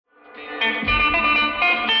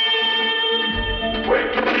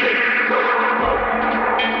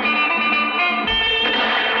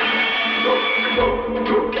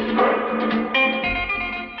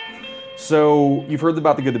So you've heard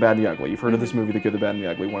about The Good, the Bad, and the Ugly. You've heard of this movie, The Good, the Bad, and the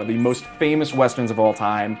Ugly, one of the most famous westerns of all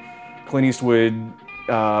time. Clint Eastwood,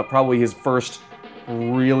 probably his first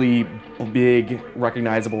really big,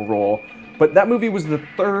 recognizable role. But that movie was the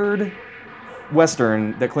third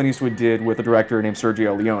western that Clint Eastwood did with a director named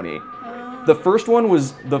Sergio Leone. The first one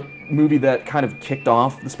was the movie that kind of kicked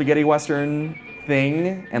off the spaghetti western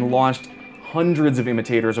thing and launched hundreds of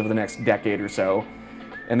imitators over the next decade or so.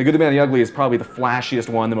 And The Good, the Bad, and the Ugly is probably the flashiest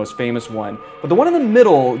one, the most famous one. But the one in the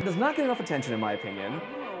middle does not get enough attention, in my opinion.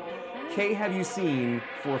 Kay, have you seen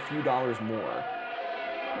For a Few Dollars More?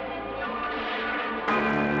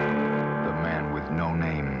 The man with no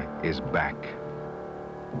name is back.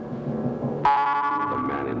 The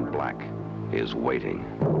man in black is waiting.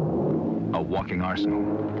 A walking arsenal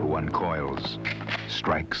who uncoils,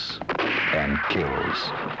 strikes, and kills.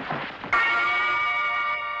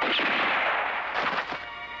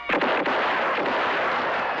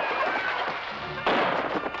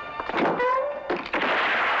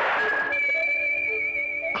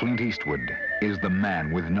 Clint Eastwood is the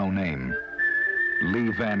man with no name. Lee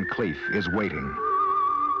Van Cleef is waiting.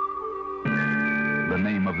 The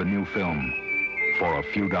name of the new film, For a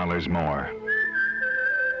Few Dollars More.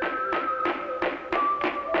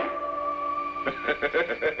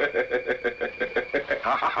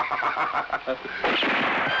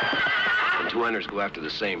 When two hunters go after the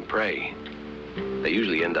same prey, they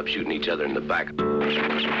usually end up shooting each other in the back.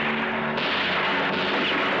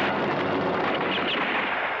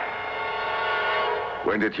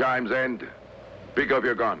 When the chimes end, pick up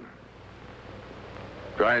your gun.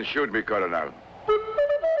 Try and shoot me, Colonel.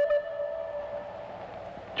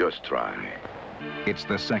 Just try. It's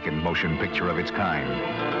the second motion picture of its kind.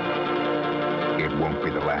 It won't be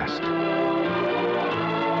the last.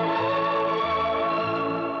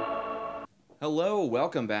 Hello,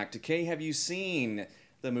 welcome back to Kay, Have You Seen?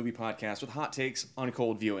 The movie podcast with hot takes on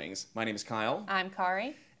cold viewings. My name is Kyle. I'm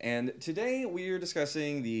Kari. And today we are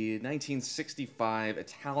discussing the 1965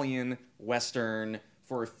 Italian Western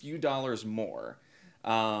For a Few Dollars More.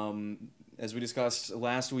 As we discussed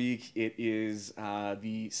last week, it is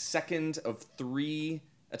the second of three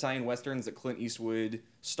Italian Westerns that Clint Eastwood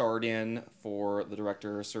starred in for the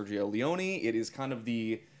director Sergio Leone. It is kind of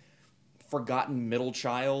the forgotten middle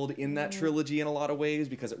child in that trilogy in a lot of ways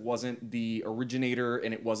because it wasn't the originator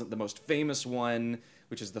and it wasn't the most famous one,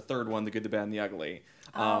 which is the third one, The Good, the Bad, and the Ugly.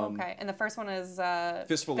 Okay. And the first one is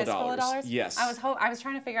Fistful of Dollars. Yes. I was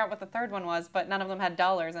trying to figure out what the third one was, but none of them had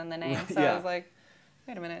dollars in the name. So Yeah. I was like,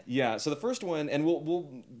 wait a minute. Yeah. So the first one, and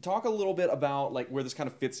we'll talk a little bit about like where this kind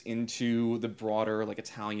of fits into the broader like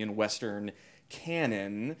Italian Western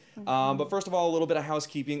canon. But first of all, a little bit of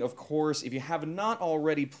housekeeping. Of course, if you have not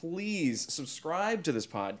already, please subscribe to this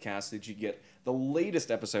podcast so that you get the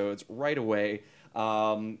latest episodes right away.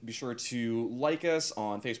 Be sure to like us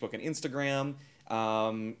on Facebook and Instagram.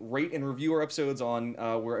 Rate and review our episodes on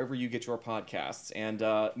wherever you get your podcasts. And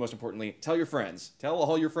most importantly, tell your friends. Tell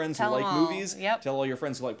all your friends who like movies. Yep. Tell all your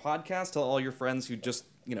friends who like podcasts. Tell all your friends who just,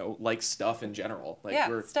 like stuff in general.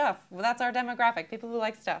 Like stuff. Well, that's our demographic. People who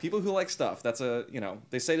like stuff. People who like stuff. That's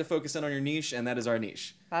they say to focus in on your niche, and that is our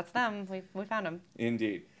niche. That's them. We found them.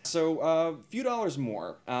 Indeed. So, Few Dollars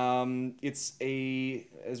More. It's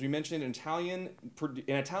as we mentioned, an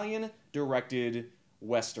Italian directed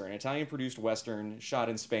Western, an Italian-produced Western shot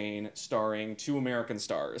in Spain, starring two American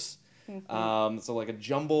stars. So like a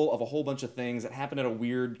jumble of a whole bunch of things that happened at a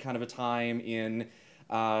weird kind of a time in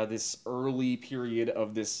this early period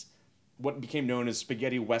of this, what became known as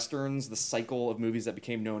spaghetti westerns, the cycle of movies that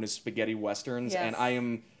became known as spaghetti westerns. Yes. And I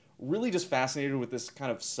am really just fascinated with this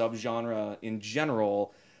kind of subgenre in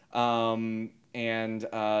general. And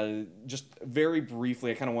just very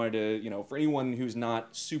briefly, I kind of wanted to, for anyone who's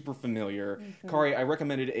not super familiar, Kari, I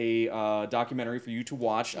recommended a documentary for you to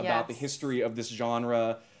watch about the history of this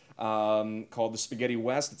genre called The Spaghetti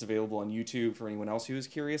West. It's available on YouTube for anyone else who is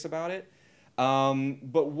curious about it.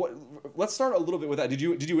 Let's start a little bit with that. Did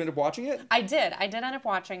you end up watching it? I did end up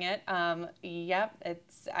watching it. I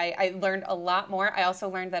learned a lot more. I also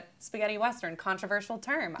learned that spaghetti western, controversial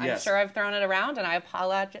term. I'm sure I've thrown it around, and I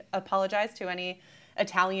apologize to any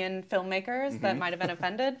Italian filmmakers that might have been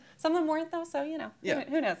offended. Some of them weren't, though, so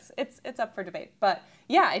who knows? It's up for debate. But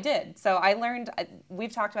yeah, I did. So I learned.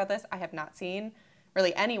 We've talked about this. I have not seen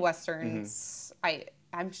really any westerns.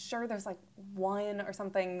 I'm sure there's like one or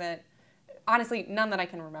something that. Honestly, none that I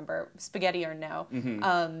can remember, spaghetti or no.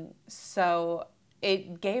 So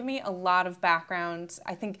it gave me a lot of background.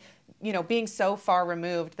 I think, being so far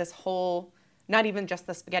removed, this whole, not even just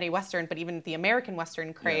the spaghetti western, but even the American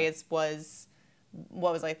western craze was,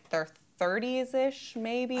 what was like their 30s-ish,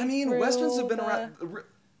 maybe? I mean, westerns have been around.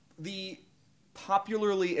 the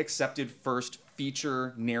popularly accepted first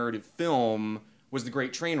feature narrative film was The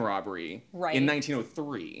Great Train Robbery in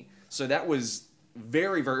 1903. So that was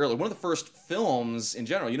very, very early. One of the first films in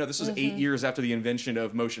general. This was 8 years after the invention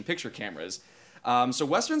of motion picture cameras. So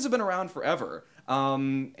Westerns have been around forever.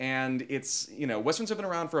 And it's, Westerns have been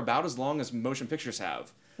around for about as long as motion pictures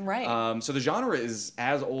have. Right. So the genre is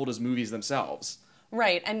as old as movies themselves.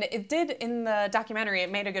 Right. And it did, in the documentary, it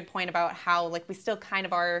made a good point about how, like, we still kind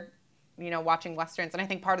of are, watching Westerns. And I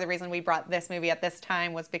think part of the reason we brought this movie at this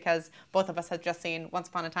time was because both of us had just seen Once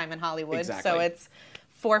Upon a Time in Hollywood. Exactly. So it's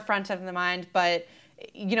forefront of the mind. But,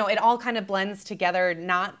 it all kind of blends together,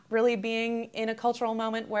 not really being in a cultural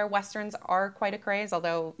moment where Westerns are quite a craze,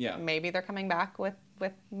 although maybe they're coming back with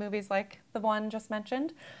movies like the one just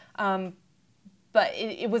mentioned. But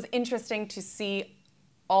it was interesting to see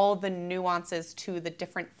all the nuances to the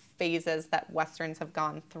different phases that Westerns have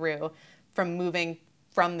gone through, from moving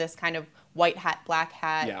from this kind of white hat, black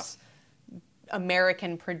hat,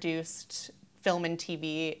 American-produced film and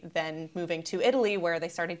TV, then moving to Italy, where they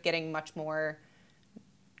started getting much more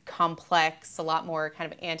complex, a lot more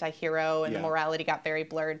kind of anti-hero, and the morality got very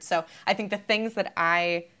blurred. So I think the things that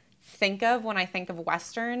I think of when I think of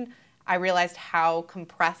Western, I realized how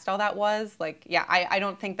compressed all that was. Like, I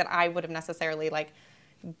don't think that I would have necessarily, like,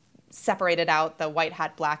 separated out the white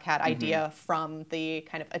hat, black hat idea from the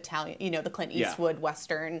kind of Italian, the Clint Eastwood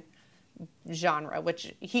Western genre,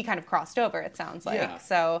 which he kind of crossed over, it sounds like. Yeah.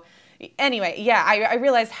 So anyway, I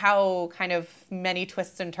realized how kind of many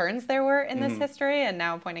twists and turns there were in this history, and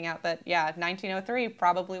now pointing out that, 1903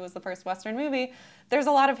 probably was the first Western movie. There's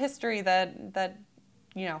a lot of history that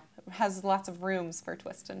has lots of rooms for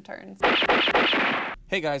twists and turns.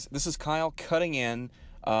 Hey guys, this is Kyle cutting in.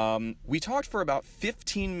 We talked for about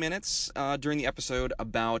 15 minutes during the episode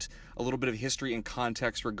about a little bit of history and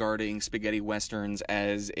context regarding spaghetti westerns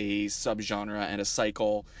as a subgenre and a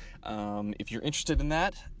cycle. If you're interested in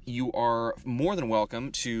that, you are more than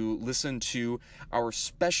welcome to listen to our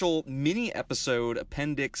special mini episode,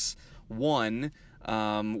 Appendix 1,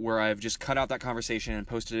 where I've just cut out that conversation and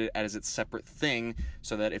posted it as its separate thing,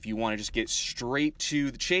 so that if you want to just get straight to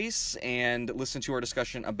the chase and listen to our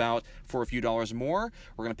discussion about For a Few Dollars More,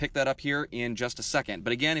 we're going to pick that up here in just a second.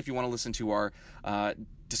 But again, if you want to listen to our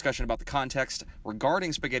discussion about the context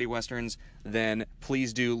regarding spaghetti westerns, then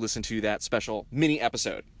please do listen to that special mini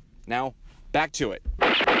episode. Now, back to it.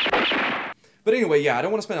 But anyway, I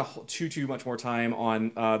don't want to spend too much more time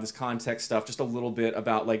on this context stuff. Just a little bit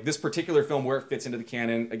about, like, this particular film, where it fits into the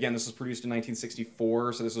canon. Again, this was produced in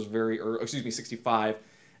 1964, so this was 65,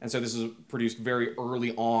 and so this was produced very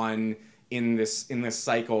early on in this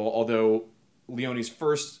cycle. Although Leone's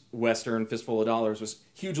first Western, Fistful of Dollars, was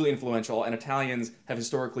hugely influential, and Italians have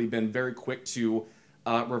historically been very quick to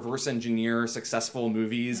reverse engineer successful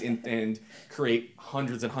movies and create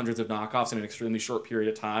hundreds and hundreds of knockoffs in an extremely short period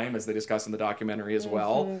of time, as they discuss in the documentary as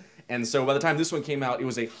well. And so by the time this one came out, it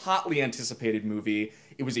was a hotly anticipated movie.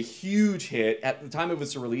 It was a huge hit. At the time of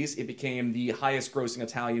its release, it became the highest grossing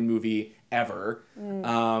Italian movie ever,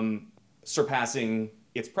 surpassing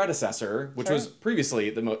its predecessor, which was previously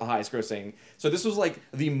the highest grossing. So this was like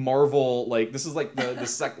the Marvel, this is like the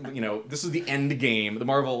this is the end game, the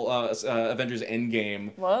Marvel Avengers end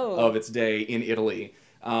game of its day in Italy.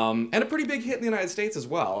 And a pretty big hit in the United States as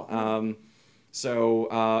well.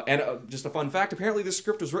 Just a fun fact, apparently this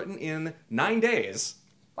script was written in 9 days.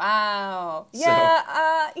 Wow.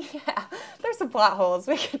 Yeah, there's some plot holes.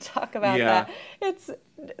 We could talk about that.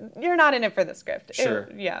 You're not in it for the script. Sure.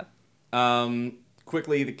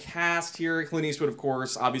 Quickly, the cast here. Clint Eastwood, of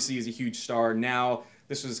course, obviously is a huge star. Now,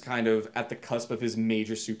 this was kind of at the cusp of his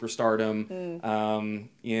major superstardom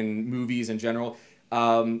in movies in general.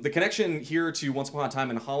 The connection here to Once Upon a Time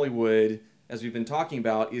in Hollywood, as we've been talking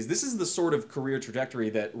about, is this is the sort of career trajectory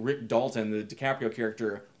that Rick Dalton, the DiCaprio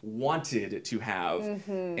character, wanted to have.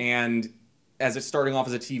 And as it's starting off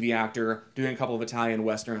as a TV actor, doing a couple of Italian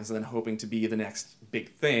westerns, and then hoping to be the next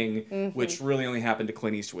big thing, which really only happened to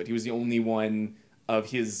Clint Eastwood. He was the only one of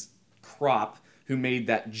his crop who made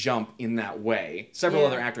that jump in that way. Several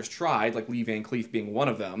other actors tried, like Lee Van Cleef being one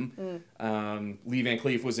of them. Lee Van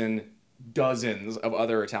Cleef was in dozens of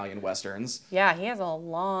other Italian westerns. Yeah, he has a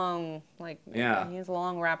long, he has a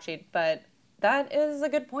long rap sheet. But that is a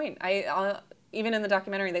good point. Even in the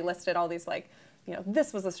documentary, they listed all these,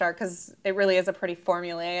 this was the star, because it really is a pretty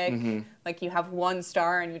formulaic, like, you have one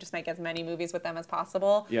star and you just make as many movies with them as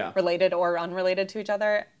possible, related or unrelated to each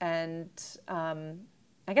other, and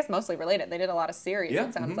I guess mostly related. They did a lot of series,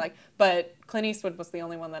 it sounds like, but Clint Eastwood was the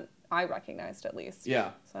only one that I recognized, at least.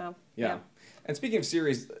 Yeah. So, And speaking of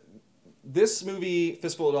series, this movie,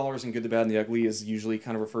 Fistful of Dollars and Good, the Bad, and the Ugly, is usually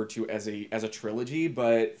kind of referred to as a trilogy,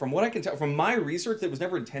 but from what I can tell, from my research, it was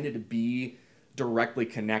never intended to be directly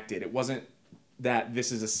connected. It wasn't that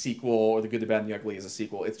this is a sequel or The Good, the Bad, and the Ugly is a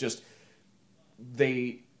sequel. It's just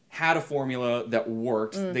they had a formula that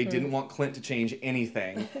worked. Mm-hmm. They didn't want Clint to change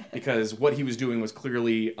anything because what he was doing was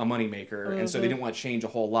clearly a moneymaker, and so they didn't want to change a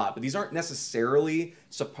whole lot. But these aren't necessarily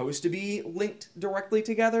supposed to be linked directly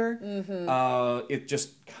together. It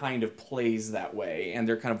just kind of plays that way, and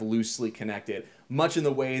they're kind of loosely connected, much in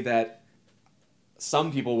the way that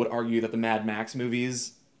some people would argue that the Mad Max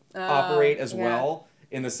movies operate as well,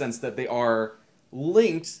 in the sense that they are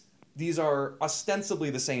linked. These are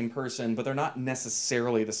ostensibly the same person, but they're not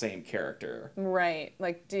necessarily the same character. Right.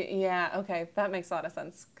 Like, okay. That makes a lot of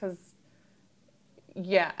sense. Because,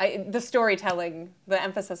 the storytelling, the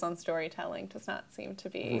emphasis on storytelling does not seem to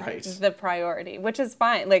be the priority, which is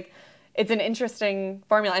fine. Like, it's an interesting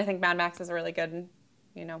formula. I think Mad Max is a really good,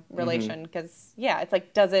 relation. Because, it's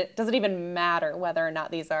like, does it even matter whether or not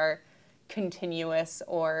these are continuous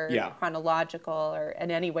or chronological or in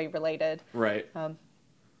any way related? Right.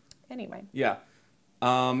 Anyway. Yeah.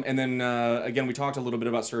 And then, again, we talked a little bit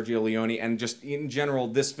about Sergio Leone, and just in general,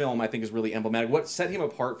 this film, I think, is really emblematic. What set him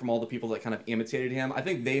apart from all the people that kind of imitated him, I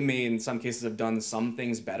think they may, in some cases, have done some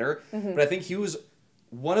things better, but I think he was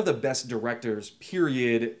one of the best directors,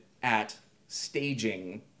 period, at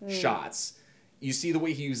staging shots. You see the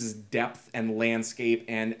way he uses depth and landscape,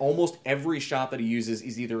 and almost every shot that he uses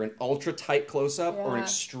is either an ultra-tight close-up or an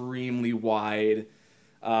extremely wide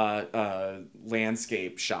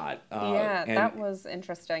landscape shot. And that was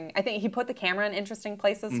interesting. I think he put the camera in interesting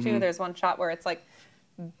places too. There's one shot where it's like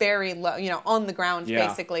very low, on the ground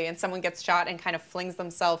basically, and someone gets shot and kind of flings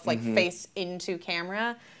themselves like face into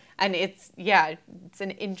camera. And it's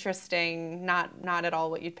an interesting, not at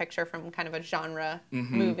all what you'd picture from kind of a genre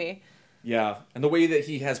movie. Yeah, and the way that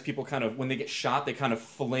he has people kind of, when they get shot, they kind of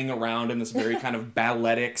fling around in this very kind of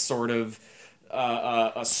balletic sort of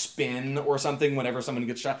a spin or something whenever someone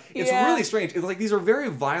gets shot. It's really strange. It's like these are very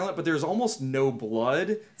violent, but there's almost no blood.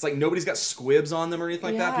 It's like nobody's got squibs on them or anything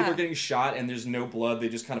like that. People are getting shot and there's no blood. They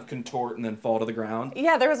just kind of contort and then fall to the ground.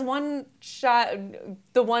 Yeah, there was one shot,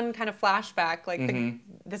 the one kind of flashback, like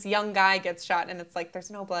this young guy gets shot and it's like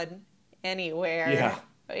there's no blood anywhere. Yeah.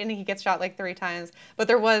 And he gets shot like 3 times. But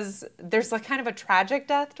there's like kind of a tragic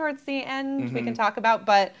death towards the end we can talk about,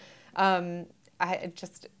 but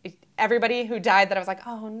everybody who died that I was like,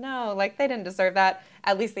 oh no, like they didn't deserve that.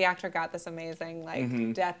 At least the actor got this amazing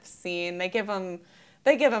like death scene. They give him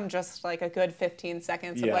just like a good 15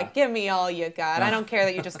 seconds of like, give me all you got. I don't care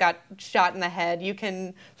that you just got shot in the head. You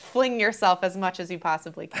can fling yourself as much as you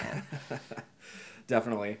possibly can.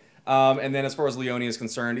 Definitely. And then as far as Leone is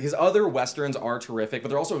concerned, his other Westerns are terrific, but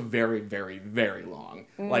they're also very, very, very long.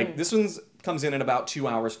 Like this one comes in at about 2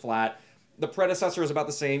 hours flat. The predecessor is about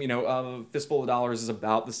the same, Fistful of Dollars is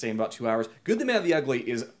about the same, about 2 hours. Good, the Bad, and the Ugly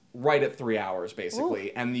is right at 3 hours, basically.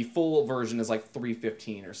 Ooh. And the full version is like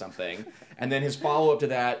 3:15 or something. And then his follow-up to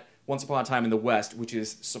that, Once Upon a Time in the West, which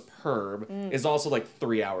is superb, is also like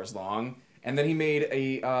 3 hours long. And then he made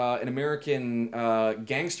an American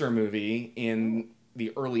gangster movie in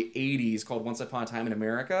the early 80s called Once Upon a Time in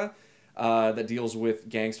America that deals with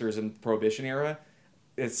gangsters in the Prohibition era.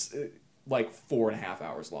 It's like 4.5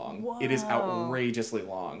 hours long. Whoa. It is outrageously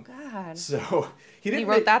long. God. So he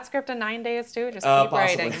wrote that script in 9 days too? Just keep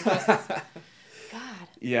writing. God.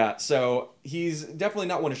 Yeah, so he's definitely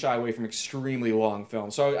not one to shy away from extremely long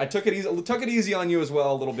films. So I took it easy on you as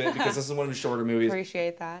well a little bit because this is one of his shorter movies.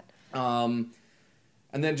 Appreciate that.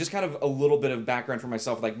 And then just kind of a little bit of background for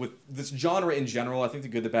myself, like with this genre in general, I think The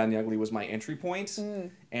Good, the Bad, and the Ugly was my entry point.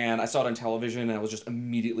 And I saw it on television, and I was just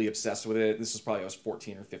immediately obsessed with it. This was probably, I was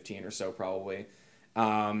 14 or 15 or so, probably.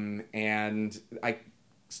 And I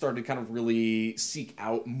started to kind of really seek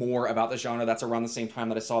out more about the genre. That's around the same time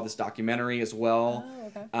that I saw this documentary as well,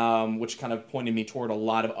 which kind of pointed me toward a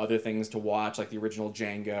lot of other things to watch, like the original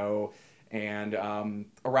Django. And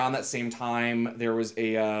around that same time, there was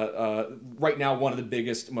right now one of the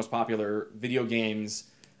biggest, most popular video games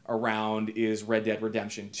around is Red Dead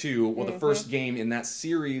Redemption 2. Well, the first game in that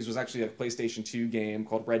series was actually a PlayStation 2 game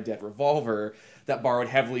called Red Dead Revolver that borrowed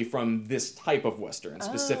heavily from this type of Western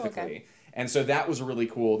specifically. Okay. And so that was really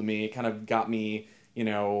cool to me. It kind of got me,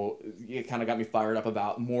 fired up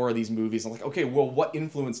about more of these movies. I'm like, okay, well, what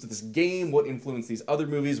influenced this game? What influenced these other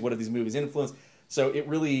movies? What did these movies influence? So it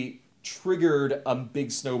really triggered a big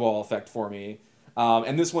snowball effect for me.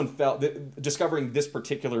 And this one discovering this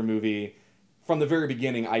particular movie from the very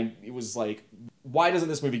beginning, it was like, why doesn't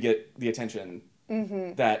this movie get the attention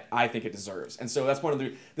that I think it deserves? And so that's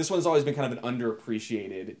this one's always been kind of an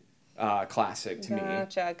underappreciated classic to me.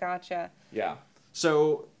 Gotcha. Yeah.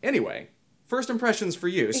 So anyway, first impressions for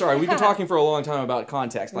you. Sorry, we've been talking for a long time about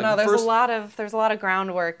context. Like, no, there's a lot of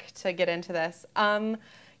groundwork to get into this.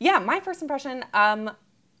 My first impression, I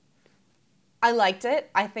liked it.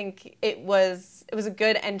 I think it was a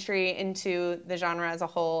good entry into the genre as a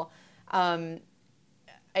whole. Like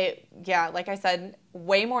I said,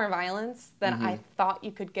 way more violence than I thought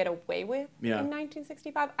you could get away with in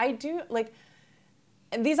 1965. I do, like,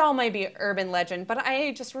 these all might be urban legend, but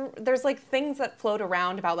there's, like, things that float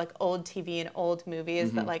around about, like, old TV and old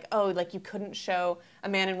movies that, like, you couldn't show a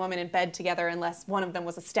man and woman in bed together unless one of them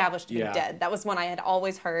was established to be dead. That was one I had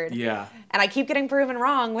always heard. Yeah. And I keep getting proven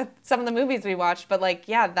wrong with some of the movies we watched, but, like,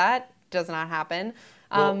 that does not happen.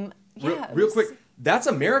 Well, real quick, that's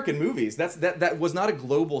American movies. That was not a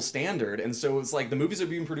global standard, and so it's like the movies that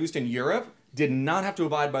were being produced in Europe did not have to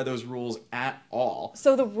abide by those rules at all.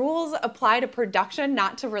 So the rules apply to production,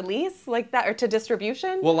 not to release, like that, or to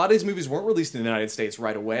distribution? Well, a lot of these movies weren't released in the United States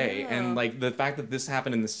right away, and like the fact that this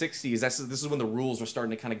happened in the 60s, this is when the rules were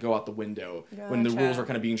starting to kind of go out the window, when the rules were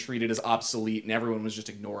kind of being treated as obsolete and everyone was just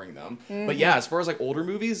ignoring them. But yeah, as far as like older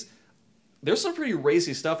movies, there's some pretty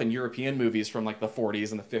racy stuff in European movies from like the 40s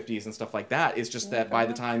and the 50s and stuff like that. It's just that by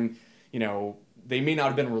the time, they may not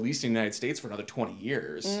have been released in the United States for another 20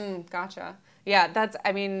 years. Gotcha. Yeah,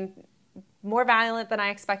 more violent than I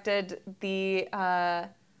expected. There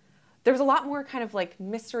was a lot more kind of like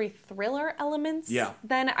mystery thriller elements. Yeah.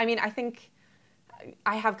 I think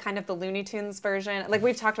I have kind of the Looney Tunes version. Like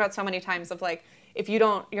we've talked about so many times of like, if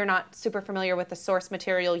you're not super familiar with the source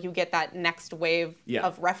material, you get that next wave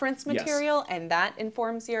of reference material, and that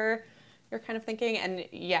informs your kind of thinking. And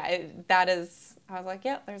I was like,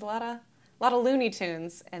 there's a lot of Looney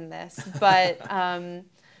Tunes in this, but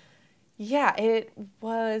it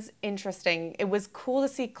was interesting. It was cool to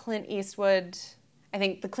see Clint Eastwood. I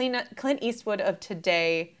think the Clint Eastwood of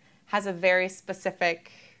today has a very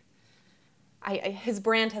specific. His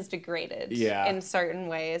brand has degraded in certain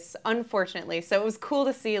ways, unfortunately. So it was cool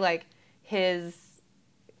to see like his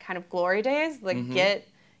kind of glory days, like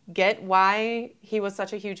get why he was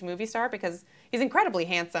such a huge movie star, because he's incredibly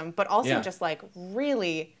handsome, but also just like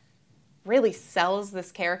really, really sells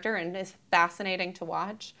this character and is fascinating to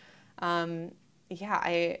watch. I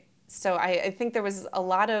think there was a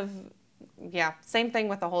lot of same thing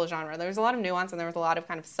with the whole genre. There was a lot of nuance and there was a lot of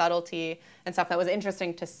kind of subtlety and stuff that was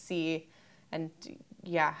interesting to see. And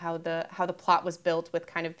how the plot was built with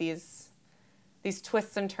kind of these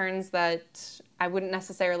twists and turns that I wouldn't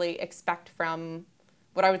necessarily expect from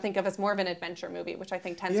what I would think of as more of an adventure movie, which I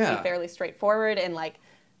think tends to be fairly straightforward and like,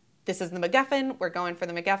 this is the MacGuffin, we're going for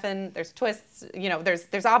the MacGuffin, there's twists,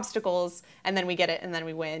 there's obstacles, and then we get it and then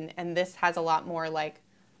we win. And this has a lot more like,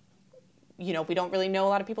 we don't really know a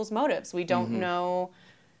lot of people's motives. We don't know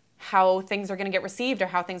how things are going to get received or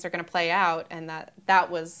how things are going to play out, and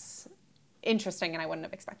that was interesting, and I wouldn't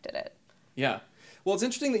have expected it. Yeah. Well, it's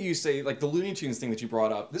interesting that you say, like, the Looney Tunes thing that you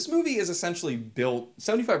brought up. This movie is essentially built,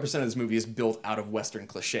 75% of this movie is built out of Western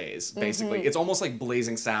cliches, basically. It's almost like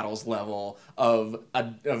Blazing Saddles level of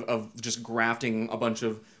just grafting a bunch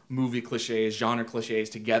of movie cliches, genre cliches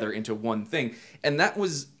together into one thing. And that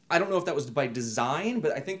was, I don't know if that was by design,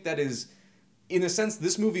 but I think that is, in a sense,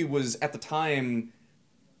 this movie was, at the time,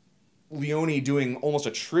 Leone doing almost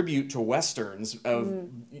a tribute to Westerns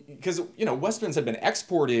because, Westerns had been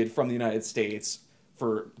exported from the United States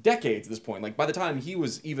for decades at this point. Like, by the time he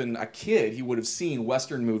was even a kid, he would have seen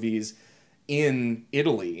Western movies in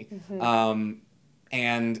Italy. And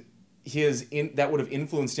that would have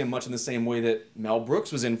influenced him much in the same way that Mel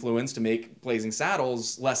Brooks was influenced to make Blazing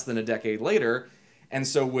Saddles less than a decade later. And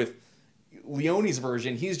so with Leone's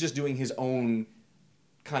version, he's just doing his own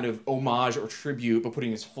kind of homage or tribute, but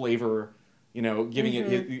putting his flavor, giving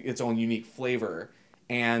it its own unique flavor.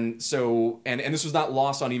 And so, and this was not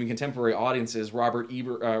lost on even contemporary audiences. Roger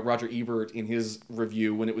Ebert, in his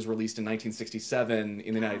review when it was released in 1967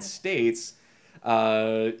 in the United States,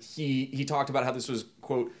 he talked about how this was,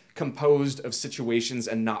 quote, composed of situations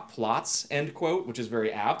and not plots, end quote, which is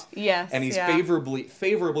very apt. Yes. And he's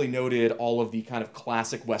favorably noted all of the kind of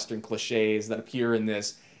classic Western cliches that appear in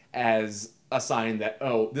this as a sign that,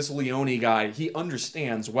 this Leone guy, he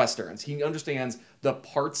understands Westerns. He understands the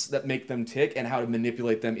parts that make them tick and how to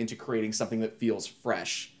manipulate them into creating something that feels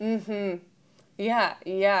fresh. Yeah,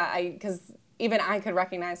 because even I could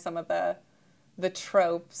recognize some of the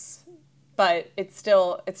tropes, but it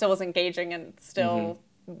still was engaging and it still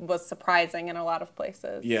was surprising in a lot of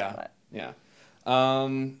places. Yeah.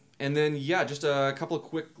 And then, just a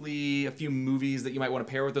few movies that you might want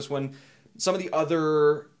to pair with this one. Some of the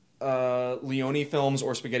other Leone films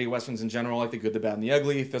or spaghetti westerns in general, like The Good, the Bad, and the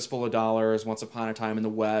Ugly, Fistful of Dollars, Once Upon a Time in the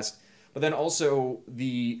West. But then also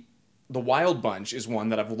the Wild Bunch is one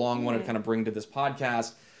that I've long wanted to kind of bring to this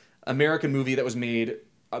podcast. American movie that was made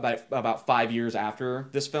about 5 years after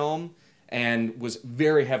this film and was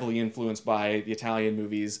very heavily influenced by the Italian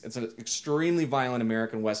movies. It's an extremely violent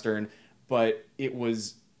American Western, but it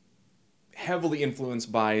was heavily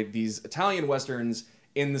influenced by these Italian Westerns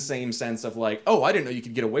in the same sense of like, oh, I didn't know you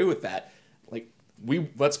could get away with that. Like,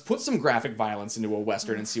 let's put some graphic violence into a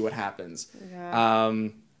Western and see what happens. Yeah.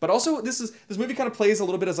 But also, this movie kind of plays a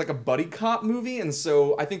little bit as like a buddy cop movie, and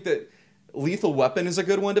so I think that Lethal Weapon is a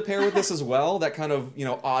good one to pair with this as well. That kind of,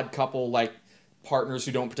 odd couple, like, partners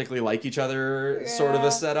who don't particularly like each other sort of a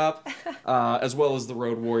setup, as well as The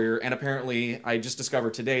Road Warrior. And apparently, I just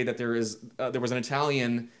discovered today that there was an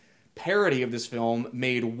Italian parody of this film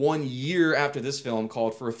made 1 year after this film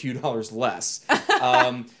called For a Few Dollars Less.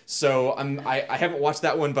 So I haven't watched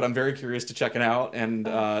that one, but I'm very curious to check it out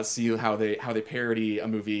and see how they parody a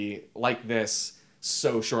movie like this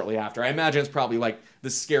so shortly after. I imagine it's probably like the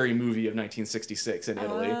Scary Movie of 1966 in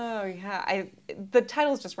Italy. Oh yeah, the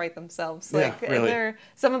titles just write themselves. Like, yeah,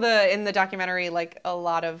 really. In the documentary, like a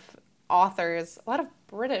lot of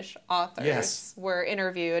British authors were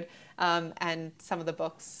interviewed, and some of the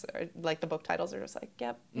books, like the book titles, are just like,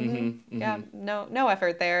 yep, no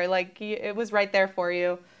effort there. Like it was right there for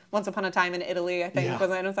you. Once Upon a Time in Italy, I think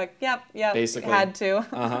was it. And it's like, yep, basically had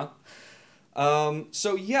to.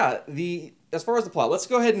 So yeah, as far as the plot, let's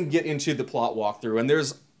go ahead and get into the plot walkthrough. And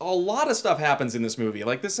there's a lot of stuff happens in this movie.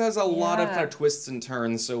 Like, this has a lot of kind of twists and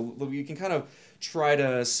turns, so we can kind of try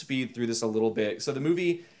to speed through this a little bit. So the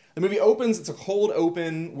movie opens, it's a cold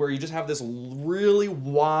open where you just have this really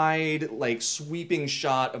wide, like, sweeping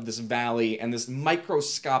shot of this valley, and this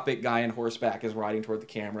microscopic guy on horseback is riding toward the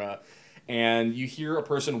camera, and you hear a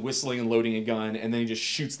person whistling and loading a gun, and then he just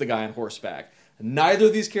shoots the guy on horseback. Neither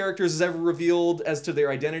of these characters is ever revealed as to their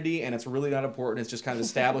identity, and it's really not important. It's just kind of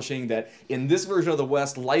establishing that in this version of the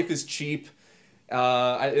West, life is cheap,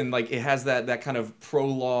 and like it has that kind of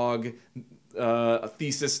prologue, a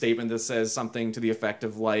thesis statement that says something to the effect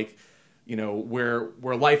of like, where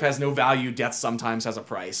life has no value, death sometimes has a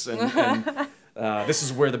price, and this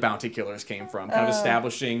is where the bounty killers came from, kind of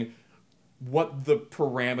establishing what the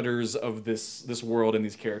parameters of this world and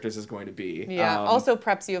these characters is going to be. Yeah. Also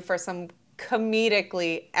preps you for some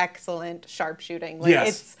comedically excellent sharpshooting.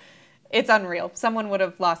 Like, it's unreal. Someone would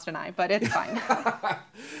have lost an eye, but it's fine.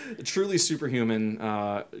 Truly superhuman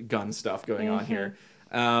gun stuff going on here.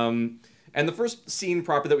 And the first scene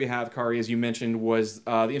proper that we have, Kari, as you mentioned, was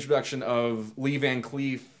the introduction of Lee Van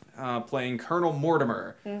Cleef playing Colonel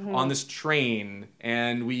Mortimer on this train,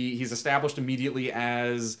 and he's established immediately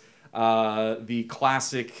as the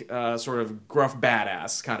classic sort of gruff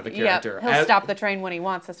badass kind of a character. He'll stop the train when he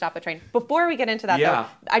wants to stop the train. Before we get into that, though,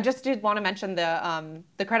 I just did want to mention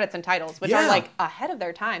the credits and titles, which are like ahead of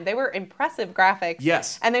their time. They were impressive graphics.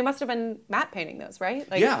 Yes. And they must have been matte painting those, right?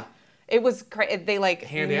 Like, yeah. It was they like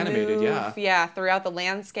hand animated, throughout the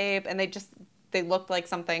landscape, and they looked like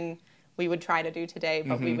something we would try to do today,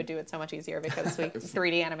 but we would do it so much easier because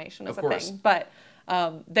 3D animation is a thing. But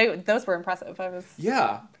those were impressive.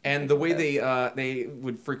 And the way they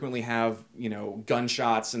would frequently have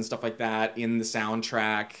gunshots and stuff like that in the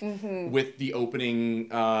soundtrack with the opening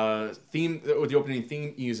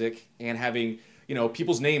theme music, and having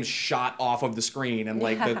people's names shot off of the screen, and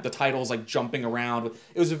like the titles like jumping around.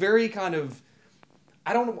 It was a very kind of,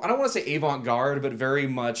 I don't want to say avant-garde, but very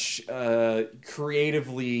much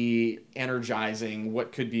creatively energizing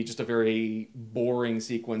what could be just a very boring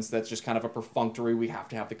sequence that's just kind of a perfunctory, we have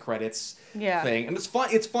to have the credits thing. And it's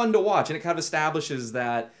fun to watch, and it kind of establishes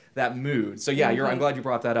that mood. So I'm glad you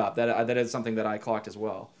brought that up. That is something that I clocked as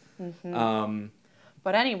well.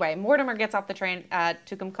 But anyway, Mortimer gets off the train at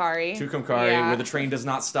Tucumcari. Where the train does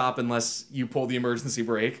not stop unless you pull the emergency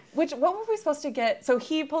brake. What were we supposed to get? So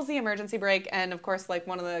he pulls the emergency brake, and of course, like,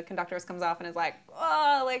 one of the conductors comes off and is like,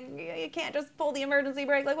 oh, like, you can't just pull the emergency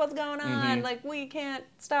brake. Like, what's going on? Like, we can't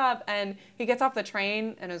stop. And he gets off the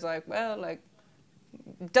train and is like, well, like,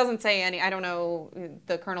 doesn't say I don't know,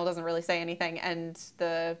 the colonel doesn't really say anything. And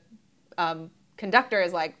the conductor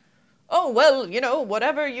is like, oh, well,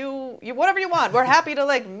 whatever you want. We're happy to,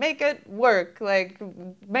 like, make it work. Like,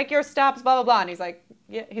 make your stops, blah, blah, blah. And he's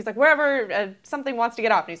like, wherever something wants to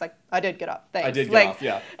get off. And he's like, I did get off. Thanks. I did get off,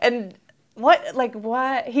 yeah. And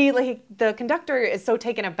what he the conductor is so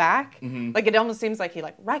taken aback. Like it almost seems like he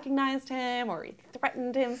like recognized him or he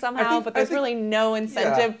threatened him somehow, but there's really no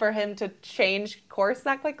incentive for him to change course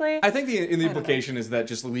that quickly. I think the implication is that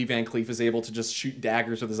just Lee Van Cleef is able to just shoot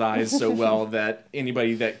daggers with his eyes so well that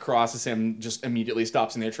anybody that crosses him just immediately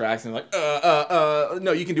stops in their tracks and like,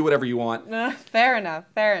 no, you can do whatever you want. Fair enough.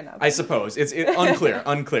 I suppose. It's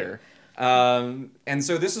unclear. And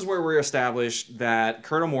so this is where we're established that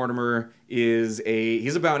Colonel Mortimer he's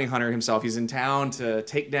a bounty hunter himself. He's in town to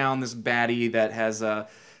take down this baddie that has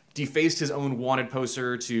defaced his own wanted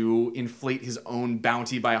poster to inflate his own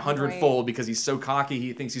bounty by 100-fold because he's so cocky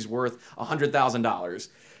he thinks he's worth $100,000.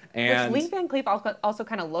 And Which Lee Van Cleef also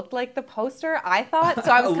kind of looked like the poster, I thought.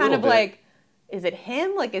 So I was kind of like, is it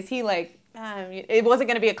him? Like, is he like, it wasn't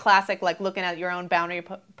going to be a classic, like looking at your own bounty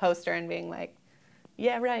poster and being like,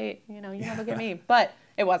 yeah, right, you never get me. But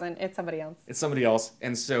it wasn't. It's somebody else.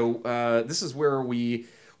 And so this is where we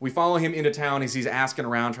follow him into town as he's asking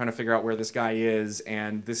around, trying to figure out where this guy is.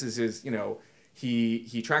 And this is his,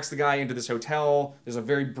 he tracks the guy into this hotel. There's a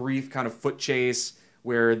very brief kind of foot chase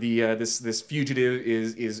where this fugitive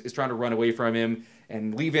is trying to run away from him.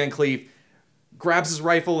 And Lee Van Cleef grabs his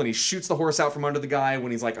rifle and he shoots the horse out from under the guy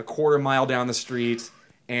when he's like a quarter mile down the street.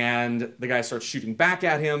 And the guy starts shooting back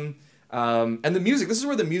at him. And the music, this is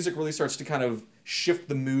where the music really starts to kind of shift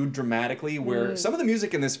the mood dramatically, where some of the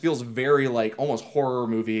music in this feels very like almost horror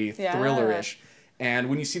movie, thriller-ish. And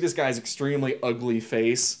when you see this guy's extremely ugly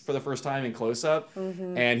face for the first time in close-up,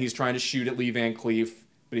 and he's trying to shoot at Lee Van Cleef,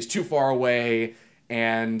 but he's too far away,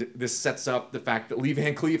 and this sets up the fact that Lee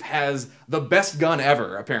Van Cleef has the best gun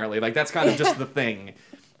ever, apparently. Like, that's kind of just the thing.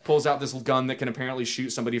 Pulls out this gun that can apparently shoot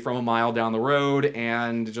somebody from a mile down the road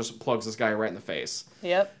and just plugs this guy right in the face.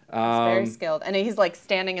 Yep. He's very skilled. And he's like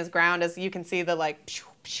standing his ground as you can see the like,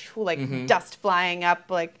 dust flying up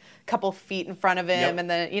like a couple feet in front of him and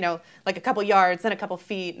then, like a couple yards, then a couple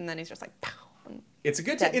feet, and then he's just like, pow. It's a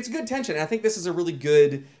good tension. And I think this is a really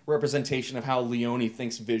good representation of how Leone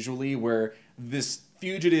thinks visually, where this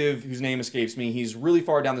fugitive, whose name escapes me, he's really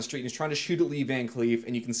far down the street and he's trying to shoot at Lee Van Cleef,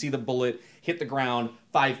 and you can see the bullet hit the ground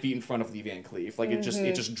 5 feet in front of Lee Van Cleef. Like it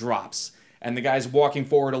just drops. And the guy's walking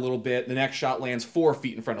forward a little bit, the next shot lands 4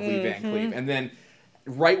 feet in front of Lee Van Cleef. And then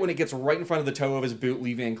right when it gets right in front of the toe of his boot,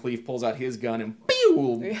 Lee Van Cleef pulls out his gun and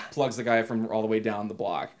pew, plugs the guy from all the way down the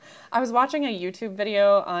block. I was watching a YouTube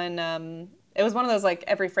video on it was one of those like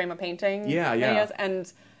every frame a painting videos,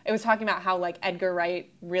 and it was talking about how like Edgar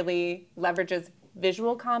Wright really leverages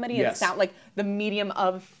visual comedy and sound, like the medium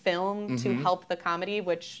of film to help the comedy,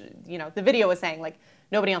 which the video was saying like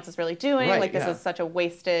nobody else is really doing. Like this is such a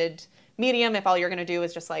wasted medium if all you're gonna do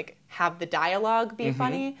is just like have the dialogue be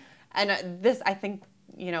funny. And this, I think,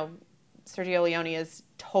 Sergio Leone is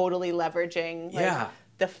totally leveraging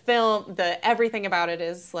the film. Everything about it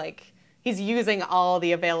is like he's using all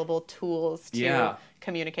the available tools to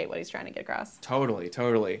communicate what he's trying to get across.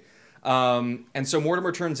 Totally. And so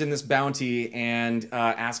Mortimer turns in this bounty and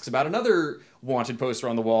asks about another wanted poster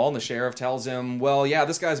on the wall, and the sheriff tells him, well, yeah,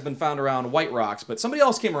 this guy's been found around White Rocks, but somebody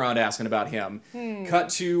else came around asking about him. Cut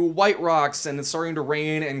to White Rocks, and it's starting to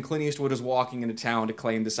rain, and Clint Eastwood is walking into town to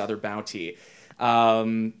claim this other bounty.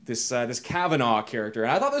 This Kavanaugh character.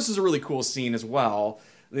 And I thought this was a really cool scene as well.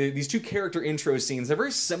 These two character intro scenes, they're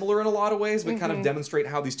very similar in a lot of ways, but kind of demonstrate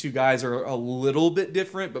how these two guys are a little bit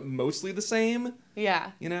different, but mostly the same.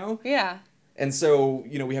 Yeah. Yeah. And so,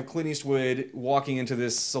 we have Clint Eastwood walking into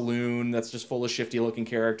this saloon that's just full of shifty-looking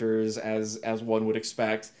characters, as one would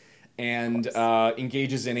expect, and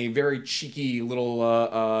engages in a very cheeky little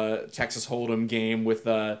Texas Hold'em game with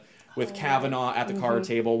Kavanaugh at the card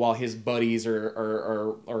table while his buddies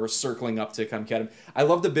are circling up to come get him. I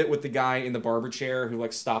love the bit with the guy in the barber chair who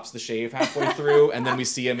like stops the shave halfway through, and then we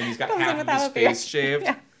see him and he's got half of his face shaved.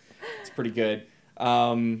 Yeah. It's pretty good.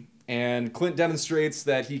 And Clint demonstrates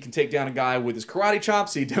that he can take down a guy with his karate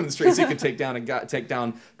chops. He demonstrates he can take down a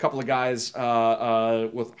couple of guys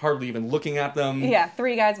with hardly even looking at them. Yeah,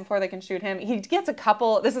 3 guys before they can shoot him. He gets a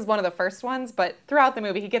couple. This is one of the first ones, but throughout the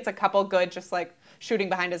movie, he gets a couple good, just like shooting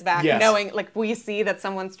behind his back, knowing like we see that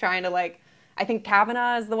someone's trying to like. I think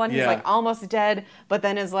Kavanaugh is the one who's like almost dead, but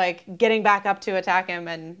then is like getting back up to attack him,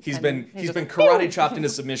 and he's been karate chopped into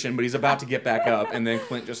submission, but he's about to get back up, and then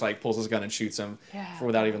Clint just like pulls his gun and shoots him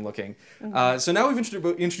without even looking. So now we've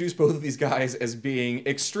introduced both of these guys as being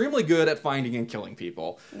extremely good at finding and killing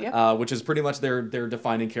people, which is pretty much their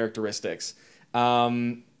defining characteristics.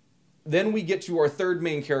 Then we get to our third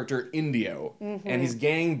main character, Indio, and his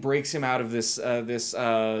gang breaks him out of this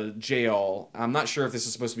jail. I'm not sure if this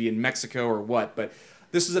is supposed to be in Mexico or what, but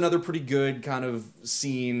This is another pretty good kind of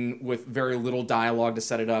scene with very little dialogue to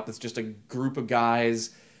set it up. It's just a group of guys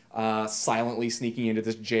silently sneaking into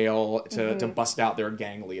this jail to bust out their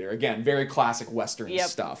gang leader. Again, very classic Western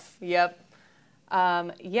stuff. Yep.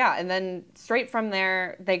 Yeah, and then straight from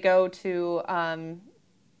there, they go to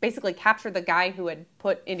basically capture the guy who had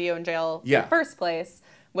put Indio in jail in the first place,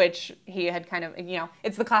 which he had kind of,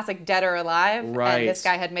 it's the classic dead or alive. Right. And this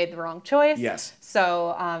guy had made the wrong choice. Yes.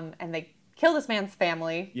 So, and they kill this man's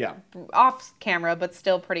family. Yeah. Off camera, but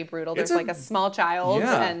still pretty brutal. There's like a small child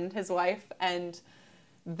Yeah. and his wife. And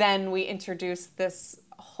then we introduce this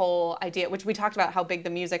whole idea, which we talked about how big the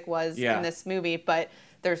music was in this movie, but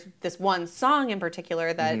there's this one song in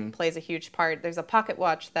particular that plays a huge part. There's a pocket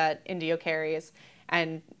watch that Indio carries,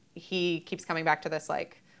 and he keeps coming back to this,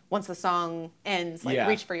 like, once the song ends, like,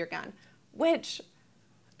 reach for your gun. Which,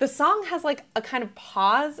 the song has, like, a kind of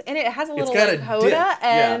pause in it. It has a little, like, coda,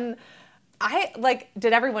 and I, like,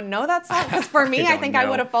 did everyone know that song? Because for me, I think I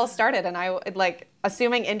would have false started, and I, like,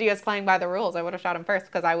 assuming Indio's playing by the rules, I would have shot him first,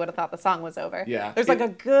 because I would have thought the song was over. Yeah. There's, like, a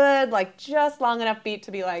good, like, just long enough beat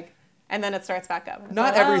to be, like, and then it starts back up.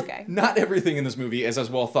 Not everything in this movie is as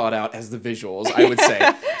well thought out as the visuals, I would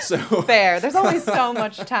say. So fair. There's only so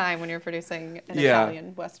much time when you're producing an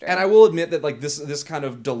Italian Western. And I will admit that, like, this kind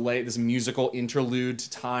of delay, this musical interlude to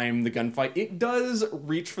time the gunfight, it does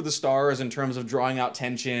reach for the stars in terms of drawing out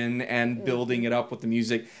tension and building it up with the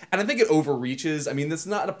music. And I think it overreaches. I mean, this is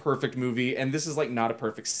not a perfect movie, and this is, like, not a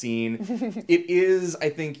perfect scene. It is, I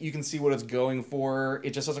think you can see what it's going for. It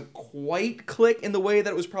just doesn't quite click in the way that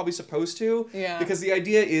it was probably supposed to. Yeah. Because the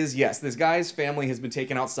idea is, yes, this guy's family has been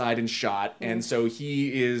taken outside and shot, and so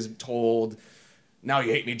he is told, now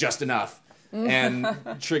you hate me just enough, and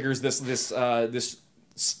triggers this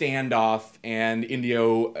standoff, and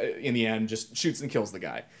Indio, in the end, just shoots and kills the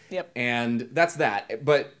guy. Yep. And that's that.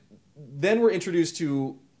 But then we're introduced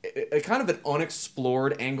to a kind of an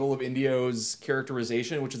unexplored angle of Indio's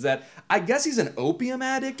characterization, which is that I guess he's an opium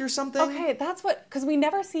addict or something. Okay, that's what, because we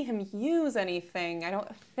never see him use anything, I don't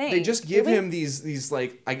think. They just give him these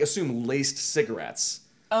like, I assume, laced cigarettes.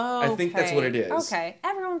 Oh, I think that's what it is. Okay.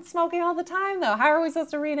 Everyone's smoking all the time, though. How are we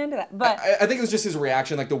supposed to read into that? But I think it was just his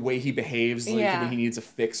reaction, like the way he behaves, like when he needs a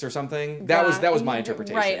fix or something. That was my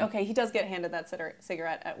interpretation. Right. Okay. He does get handed that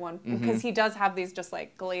cigarette at one, because he does have these just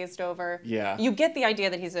like glazed over. Yeah. You get the idea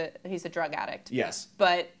that he's a drug addict. Yes.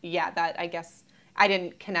 But yeah, that, I guess I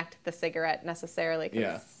didn't connect the cigarette necessarily,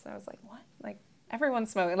 because I was like, what? Like,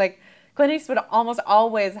 everyone's smoking. Like, Clint Eastwood almost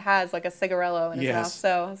always has like a cigarello in his mouth.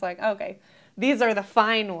 So I was like, okay. These are the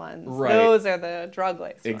fine ones. Right. Those are the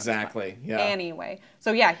drug-laced ones. Exactly, yeah. Anyway.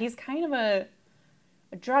 So, yeah, he's kind of a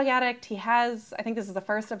drug addict. He has, I think this is the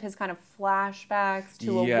first of his kind of flashbacks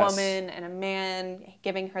to a woman and a man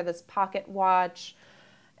giving her this pocket watch,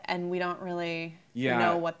 and we don't really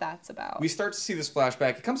know what that's about. We start to see this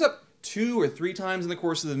flashback. It comes up 2 or 3 times in the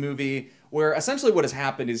course of the movie, where essentially what has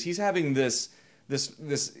happened is he's having this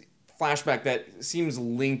flashback that seems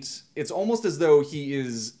linked. It's almost as though he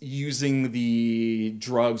is using the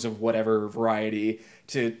drugs of whatever variety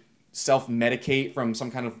to self-medicate from some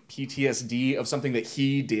kind of PTSD of something that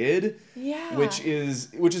he did. Yeah. Which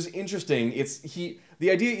is interesting. The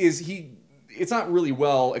idea is it's not really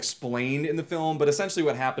well explained in the film, but essentially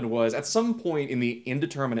what happened was, at some point in the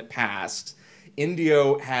indeterminate past,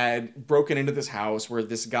 Indio had broken into this house where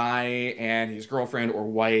this guy and his girlfriend or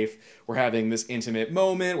wife were having this intimate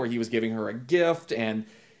moment where he was giving her a gift, and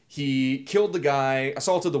he killed the guy,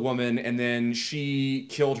 assaulted the woman, and then she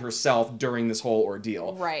killed herself during this whole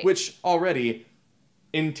ordeal. Right. Which already,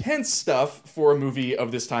 intense stuff for a movie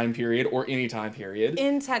of this time period or any time period.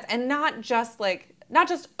 Intense, and not just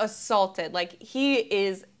assaulted. Like, he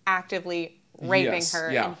is actively raping her,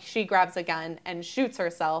 and she grabs a gun and shoots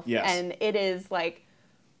herself, and it is like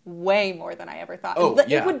way more than I ever thought.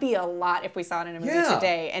 It would be a lot if we saw it in a movie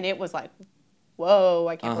today, and it was like, whoa,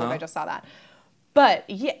 I can't believe I just saw that. But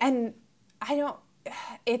yeah, and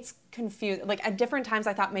it's confusing. Like, at different times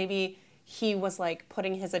I thought maybe he was like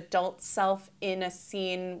putting his adult self in a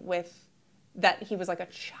scene with that he was like a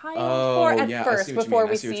child at first, before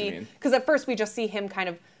we see, because at first we just see him kind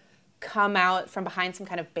of come out from behind some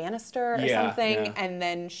kind of banister or something, and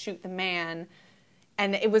then shoot the man.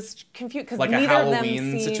 And it was confused because like neither a Halloween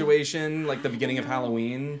of them situation, like the beginning of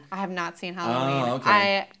Halloween. I have not seen Halloween. Oh,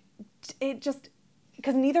 okay.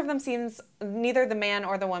 Because neither the man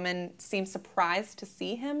or the woman seems surprised to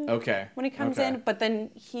see him. Okay. When he comes in, but then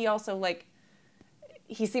he also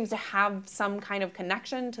he seems to have some kind of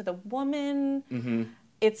connection to the woman.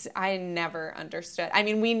 I never understood. I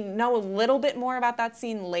mean, we know a little bit more about that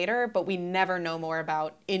scene later, but we never know more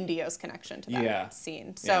about Indio's connection to that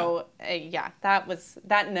scene. So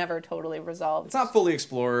that never totally resolved. It's not fully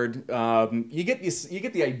explored. You get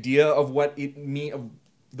the idea of what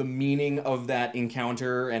the meaning of that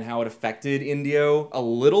encounter and how it affected Indio a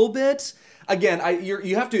little bit. Again,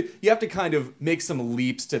 you have to kind of make some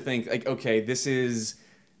leaps to think like, okay, this is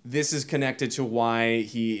connected to why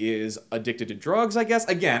he is addicted to drugs, I guess.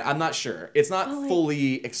 Again, I'm not sure. It's not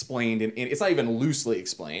fully explained, and it's not even loosely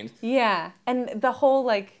explained. Yeah, and the whole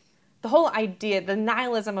idea, the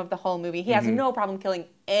nihilism of the whole movie, he has no problem killing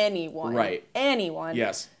anyone. Right. Anyone.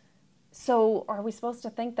 Yes. So are we supposed to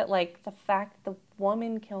think that, like, the fact the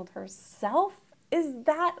woman killed herself, is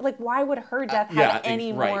that, like, why would her death have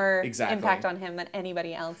any more impact on him than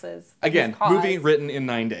anybody else's? Again, movie written in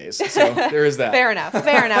 9 days, so there is that. Fair enough.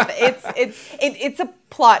 It's a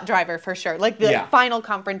plot driver for sure. Like, the final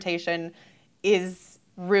confrontation is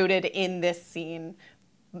rooted in this scene,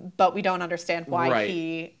 but we don't understand why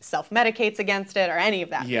he self-medicates against it or any of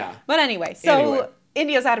that. Yeah. But anyway,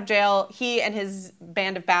 Indio's out of jail. He and his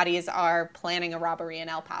band of baddies are planning a robbery in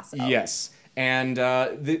El Paso. Yes. And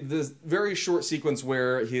the very short sequence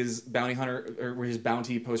where his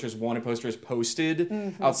bounty posters, wanted poster is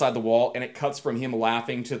posted outside the wall, and it cuts from him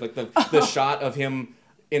laughing to the shot of him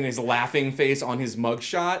in his laughing face on his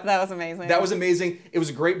mugshot. That was amazing. That was amazing. It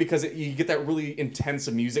was great because you get that really intense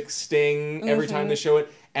music sting every time they show it,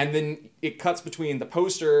 and then it cuts between the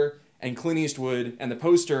poster and Clint Eastwood and the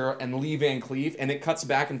poster and Lee Van Cleef, and it cuts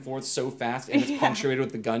back and forth so fast, and it's punctuated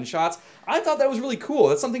with the gunshots. I thought that was really cool.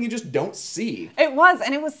 That's something you just don't see. It was,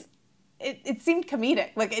 and it seemed comedic.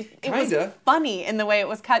 Like it was funny in the way it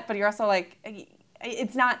was cut, but you're also like,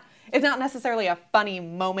 it's not necessarily a funny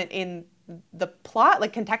moment in the plot.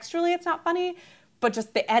 Like contextually, it's not funny, but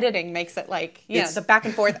just the editing makes it like the back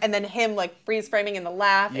and forth, and then him like freeze framing in the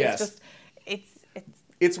laugh. Yes.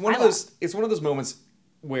 It's one of those moments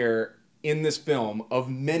where in this film, of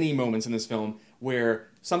many moments in this film, where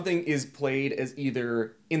something is played as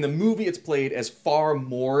either, in the movie it's played as far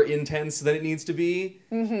more intense than it needs to be,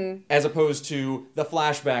 as opposed to the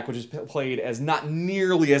flashback, which is played as not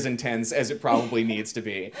nearly as intense as it probably needs to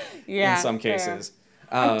be in some cases.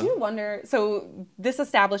 I do wonder, so this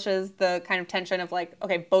establishes the kind of tension of like,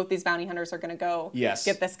 okay, both these bounty hunters are going to go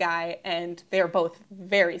get this guy, and they're both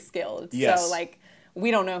very skilled. Yes. So like,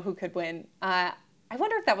 we don't know who could win. I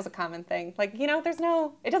wonder if that was a common thing. Like,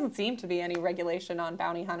 it doesn't seem to be any regulation on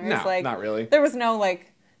bounty hunters. No, like, not really. There was no,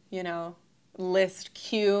 like, list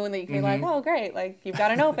queue and that you can be like, oh, great, like, you've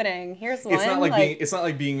got an opening. Here's one. It's not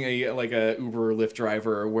like being a Uber or Lyft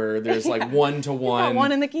driver where there's like one-to-one.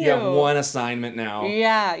 One in the queue. You have one assignment now.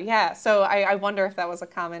 Yeah. So I wonder if that was a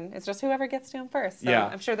common. It's just whoever gets to him first. So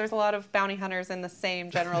I'm sure there's a lot of bounty hunters in the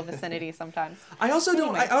same general vicinity sometimes. I also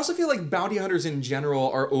feel like bounty hunters in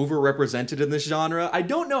general are overrepresented in this genre. I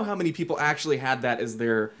don't know how many people actually had that as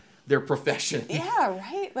their profession. Yeah,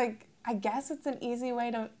 right? Like, I guess it's an easy way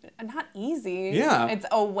to, not easy. Yeah. It's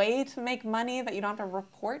a way to make money that you don't have to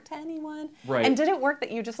report to anyone. Right. And did it work that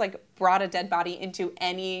you just like brought a dead body into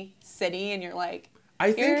any city and you're like,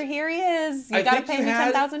 here he is. You got to pay me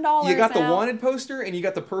 $10,000. You got the wanted poster and you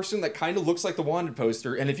got the person that kind of looks like the wanted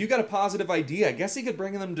poster. And if you got a positive idea, I guess he could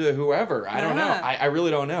bring them to whoever. I don't know. I really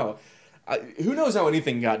don't know. Who knows how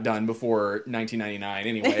anything got done before 1999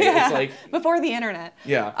 anyway. It's like before the internet.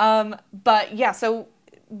 Yeah. But yeah, so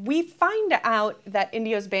we find out that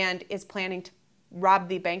Indio's band is planning to rob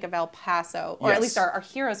the Bank of El Paso, or at least our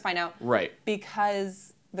heroes find out, right?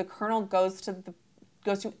 Because the colonel goes to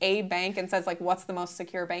a bank and says like, "What's the most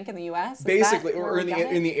secure bank in the U.S.?" Basically, or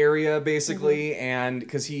in the area, basically, and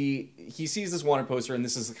because he sees this wanted poster, and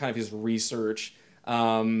this is kind of his research.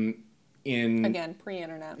 Again,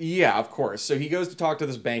 pre-internet. Yeah, of course. So he goes to talk to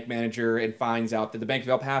this bank manager and finds out that the Bank of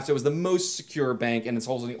El Paso is the most secure bank and it's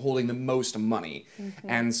holding the most money.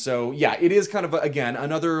 And so, yeah, it is kind of, again,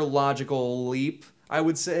 another logical leap, I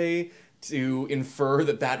would say, to infer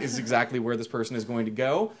that is exactly where this person is going to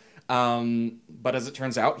go. But as it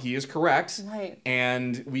turns out, he is correct. Right.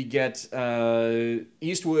 And we get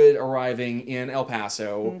Eastwood arriving in El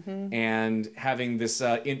Paso and having this,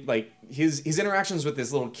 his interactions with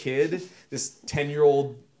this little kid, this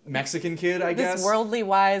 10-year-old Mexican kid, I guess. This worldly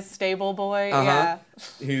wise stable boy,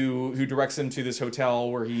 who directs him to this hotel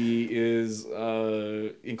where he is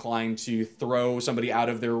inclined to throw somebody out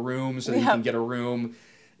of their room so that he can get a room.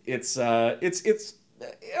 It's fine.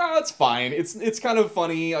 It's kind of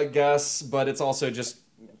funny, I guess, but it's also just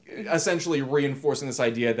essentially reinforcing this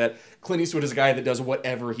idea that Clint Eastwood is a guy that does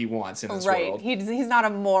whatever he wants in this world. Right. He's not a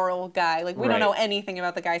moral guy. Like, we don't Right. know anything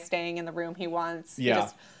about the guy staying in the room he wants. Yeah. He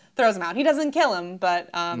just throws him out. He doesn't kill him, but,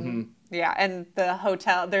 yeah. And the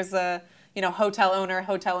hotel, there's a, hotel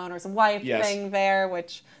owner's wife Yes. thing there,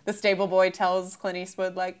 which the stable boy tells Clint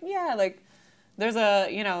Eastwood, like, yeah, like, there's a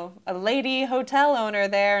lady hotel owner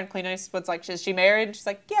there. And Clint Eastwood's like, is she married? She's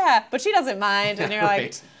like, yeah, but she doesn't mind. And you're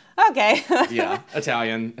Right. like, okay. Yeah,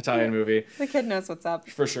 Italian movie. The kid knows what's up.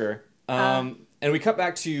 For sure. And we cut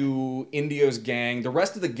back to Indio's gang. The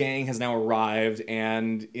rest of the gang has now arrived,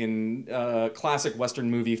 and in classic Western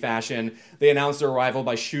movie fashion, they announce their arrival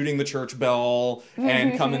by shooting the church bell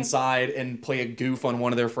and come inside and play a goof on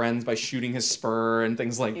one of their friends by shooting his spur and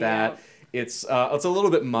things like that. It's a little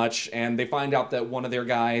bit much, and they find out that one of their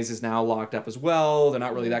guys is now locked up as well. They're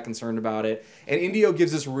not really that concerned about it. And Indio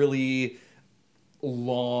gives this really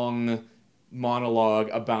long monologue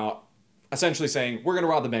about essentially saying, we're going to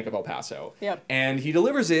rob the Bank of El Paso. Yep. And he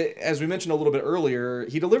delivers it, as we mentioned a little bit earlier,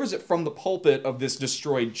 he delivers it from the pulpit of this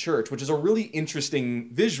destroyed church, which is a really interesting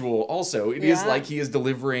visual also. It is like he is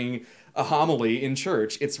delivering a homily in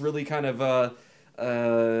church. It's really kind of a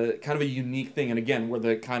unique thing. And again, where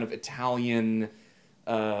the kind of Italian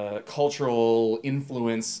cultural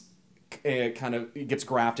influence kind of gets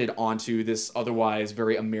grafted onto this otherwise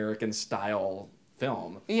very American style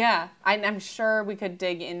film. Yeah, I'm sure we could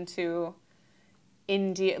dig into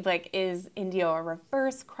India. Like, is Indio a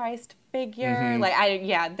reverse Christ figure? Like,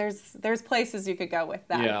 there's places you could go with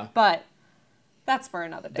that. Yeah. But that's for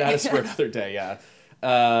another day. That is for another day, yeah.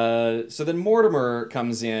 So then Mortimer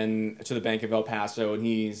comes in to the Bank of El Paso, and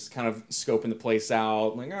he's kind of scoping the place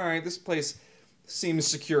out. Like, all right, this place seems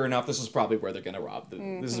secure enough. This is probably where they're going to rob.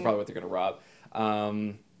 This is probably what they're going to rob.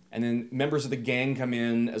 And then members of the gang come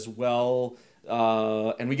in as well.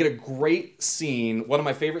 And we get a great scene. One of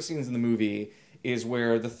my favorite scenes in the movie is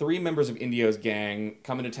where the three members of Indio's gang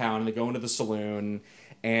come into town and they go into the saloon,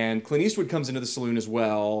 and Clint Eastwood comes into the saloon as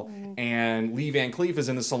well, and Lee Van Cleef is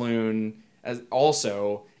in the saloon as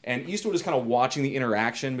also, and Eastwood is kind of watching the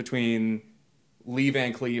interaction between Lee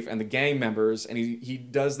Van Cleef and the gang members, and he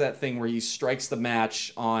does that thing where he strikes the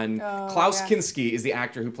match on Klaus Kinski is the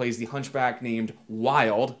actor who plays the hunchback named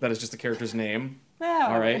Wild. That is just the character's name. Yeah.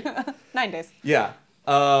 All right. 9 days. Yeah.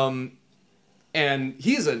 And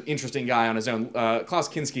he's an interesting guy on his own. Klaus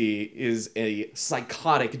Kinski is a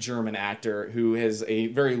psychotic German actor who has a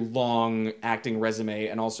very long acting resume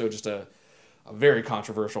and also just a very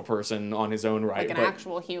controversial person on his own right. Like an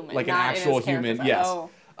actual human. Like an actual human, yes.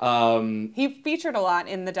 He featured a lot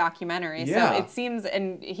in the documentary, so it seems,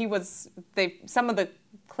 and some of the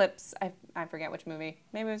clips, I forget which movie,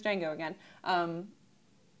 maybe it was Django again.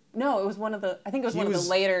 No, it was one of the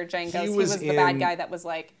later Django's. He was the bad guy that was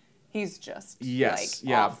like, he's just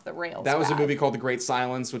off the rails. That was a movie called The Great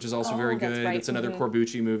Silence, which is also very good. Right. It's another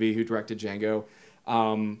Corbucci movie who directed Django.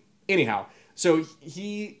 Anyhow, so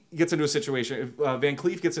he gets into a situation, Van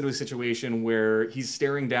Cleef gets into a situation where he's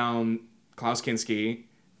staring down Klaus Kinski,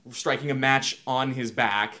 striking a match on his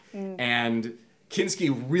back, and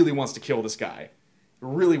Kinski really wants to kill this guy.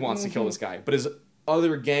 But his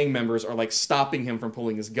other gang members are like stopping him from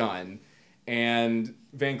pulling his gun, and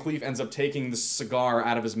Van Cleef ends up taking the cigar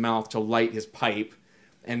out of his mouth to light his pipe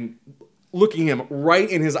and looking him right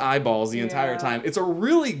in his eyeballs the entire time. It's a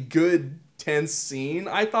really good, tense scene,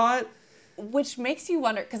 I thought. Which makes you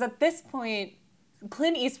wonder, because at this point,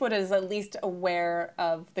 Clint Eastwood is at least aware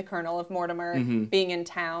of the Colonel of Mortimer being in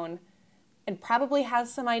town and probably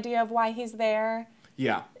has some idea of why he's there.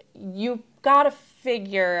 Yeah. You gotta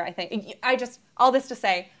figure, I think, all this to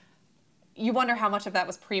say, you wonder how much of that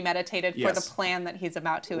was premeditated for the plan that he's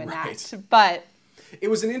about to enact. Right. But it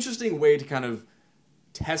was an interesting way to kind of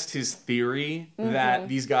test his theory that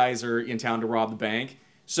these guys are in town to rob the bank.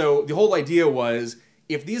 So the whole idea was,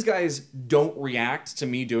 if these guys don't react to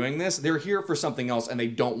me doing this, they're here for something else, and they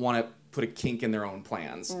don't want to put a kink in their own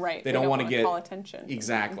plans. Right. They don't want to call attention.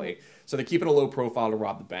 Exactly. So they're keeping a low profile to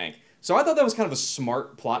rob the bank. So I thought that was kind of a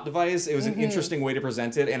smart plot device. It was an interesting way to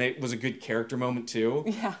present it, and it was a good character moment too.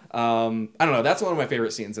 Yeah. I don't know. That's one of my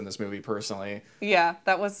favorite scenes in this movie, personally. Yeah,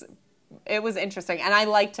 it was interesting, and I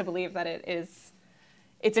like to believe that it's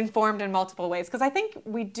informed in multiple ways, because I think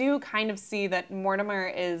we do kind of see that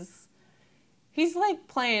Mortimer he's like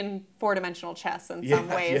playing four-dimensional chess in some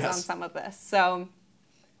ways on some of this. So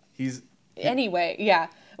anyway, yeah,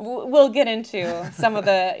 we'll get into some of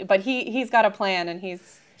the, but he's got a plan, and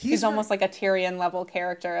he's almost like a Tyrion level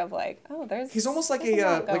character of like, he's almost like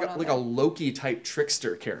a Loki type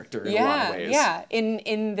trickster character in a lot of ways. Yeah,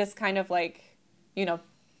 in this kind of like,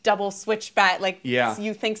 double switchback, like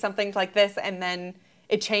you think something like this, and then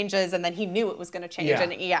it changes, and then he knew it was going to change.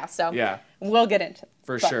 Yeah. And we'll get into it.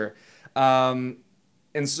 For sure.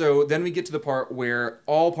 And so then we get to the part where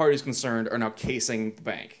all parties concerned are now casing the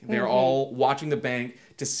bank. They're all watching the bank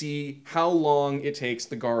to see how long it takes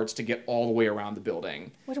the guards to get all the way around the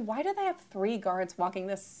building. Why do they have 3 guards walking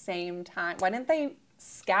the same time? Why didn't they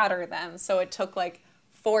scatter them so it took like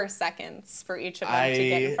 4 seconds for each of them to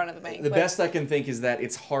get in front of the bank? The best I can think is that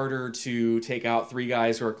it's harder to take out 3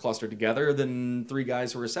 guys who are clustered together than 3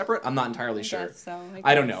 guys who are separate. I'm not entirely sure.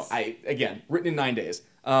 I don't know. Again, written in 9 days.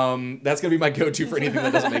 That's going to be my go-to for anything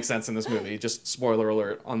that doesn't make sense in this movie. Just spoiler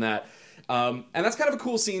alert on that. And that's kind of a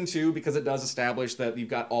cool scene, too, because it does establish that you've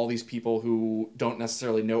got all these people who don't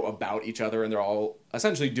necessarily know about each other, and they're all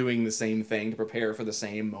essentially doing the same thing to prepare for the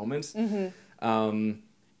same moment.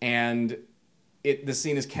 And the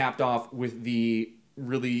scene is capped off with the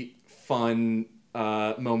really fun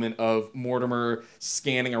moment of Mortimer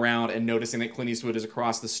scanning around and noticing that Clint Eastwood is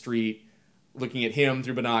across the street looking at him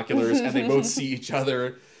through binoculars, and they both see each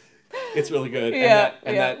other. It's really good.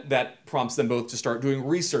 That prompts them both to start doing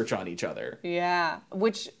research on each other. Yeah.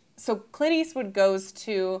 So Clint Eastwood goes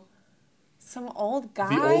to some old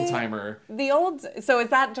guy. The old timer. So is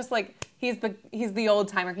that just like he's the old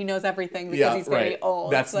timer? He knows everything because he's very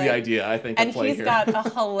old. That's the idea, I think. And he's got a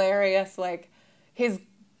hilarious his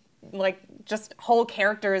just whole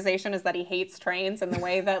characterization is that he hates trains, and the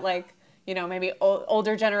way that maybe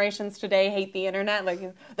older generations today hate the internet.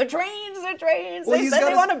 The trains. Well, they said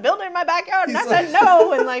they want to build it in my backyard, and I said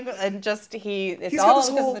no. It's all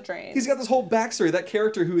because of the trains. He's got this whole backstory. That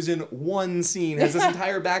character who's in one scene has this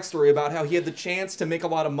entire backstory about how he had the chance to make a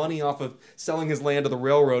lot of money off of selling his land to the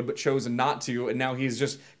railroad, but chose not to, and now he's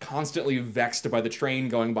just constantly vexed by the train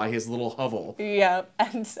going by his little hovel. Yeah,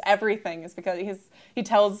 and everything is because he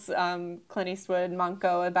tells Clint Eastwood,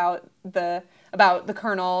 Monko, about the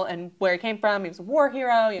Colonel and where he came from. He was a war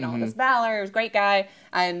hero, this valor, he was a great guy,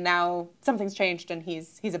 and now something's changed and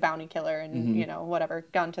he's a bounty killer and, whatever,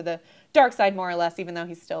 gone to the dark side more or less, even though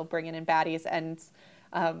he's still bringing in baddies. And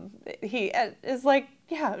he is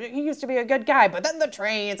he used to be a good guy, but then the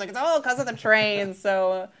trains, it's all because of the trains.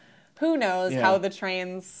 So who knows how the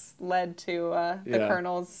trains led to the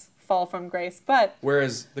Colonel's fall from grace. But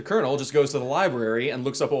whereas the Colonel just goes to the library and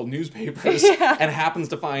looks up old newspapers and happens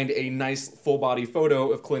to find a nice full body photo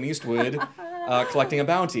of Clint Eastwood collecting a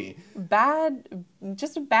bounty.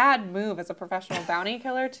 Just a bad move as a professional bounty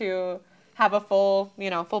killer to have a full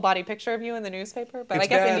body picture of you in the newspaper. But I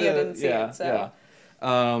guess India didn't see it, so.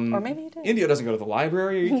 Or maybe he did. India doesn't go to the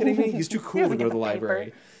library. Are you kidding me? He's too cool to go to the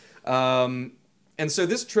library. And so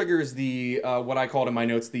this triggers the, what I called in my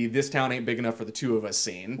notes, the "this town ain't big enough for the two of us"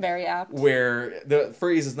 scene. Very apt. Where the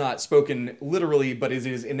phrase is not spoken literally, but it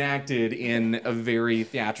is enacted in a very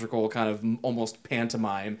theatrical kind of almost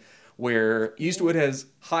pantomime, where Eastwood has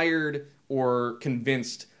hired or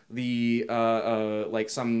convinced the,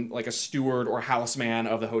 a steward or houseman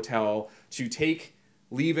of the hotel to take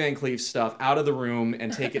Lee Van Cleef's stuff out of the room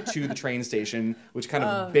and take it to the train station, which kind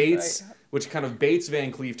of baits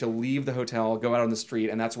Van Cleef to leave the hotel, go out on the street,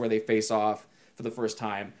 and that's where they face off for the first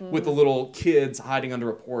time with the little kids hiding under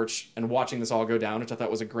a porch and watching this all go down, which I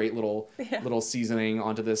thought was a great little seasoning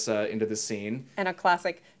onto this into this scene. And a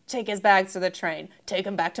classic: take his bags to the train, take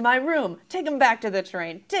him back to my room, take him back to the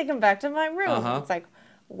train, take him back to my room. It's like,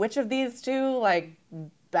 which of these two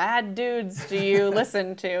bad dudes do you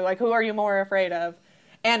listen to? Who are you more afraid of?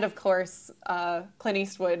 And, of course, Clint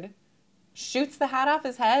Eastwood shoots the hat off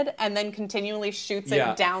his head and then continually shoots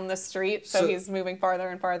it down the street, so he's moving farther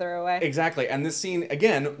and farther away. Exactly. And this scene,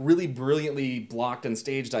 again, really brilliantly blocked and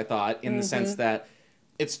staged, I thought, in the sense that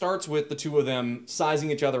it starts with the two of them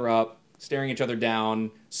sizing each other up, staring each other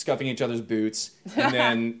down, scuffing each other's boots, and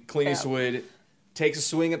then Clint Eastwood takes a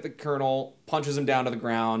swing at the Colonel, punches him down to the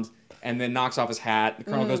ground, and then knocks off his hat. The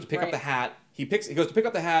Colonel goes to pick up the hat. He goes to pick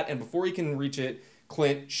up the hat, and before he can reach it,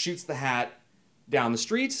 Clint shoots the hat down the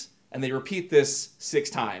street, and they repeat this 6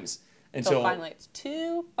 times until finally it's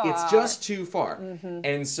too far. It's just too far.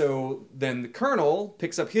 And so then the Colonel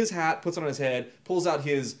picks up his hat, puts it on his head, pulls out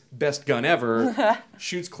his best gun ever,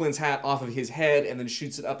 shoots Clint's hat off of his head, and then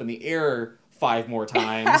shoots it up in the air 5 more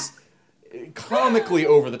times. Comically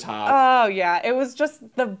over the top. Oh, yeah. It was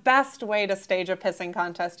just the best way to stage a pissing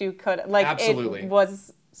contest you could. Absolutely. It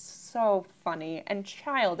was so funny and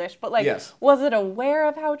childish, but was it aware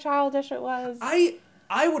of how childish it was?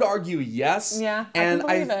 I would argue yes. Yeah, and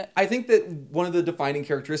I can believe it. I think that one of the defining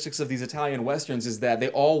characteristics of these Italian westerns is that they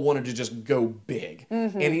all wanted to just go big.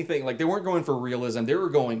 Anything, they weren't going for realism, they were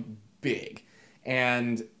going big.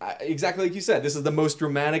 And exactly like you said, this is the most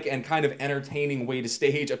dramatic and kind of entertaining way to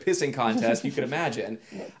stage a pissing contest you could imagine.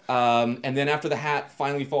 And then after the hat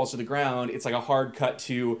finally falls to the ground, it's like a hard cut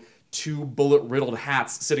to 2 bullet-riddled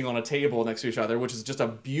hats sitting on a table next to each other, which is just a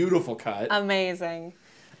beautiful cut. Amazing.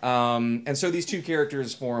 And so these 2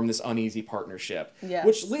 characters form this uneasy partnership. Yes.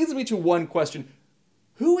 Which leads me to one question.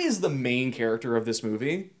 Who is the main character of this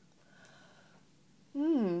movie?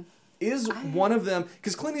 Is one of them...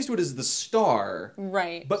 Because Clint Eastwood is the star.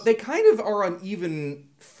 Right. But they kind of are on even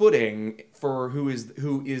footing for who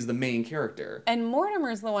is the main character. And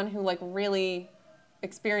Mortimer's the one who, like, really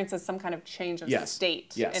experiences some kind of change of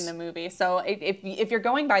state in the movie. So if you're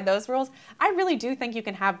going by those rules, I really do think you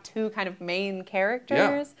can have 2 kind of main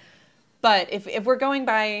characters. Yeah. But if we're going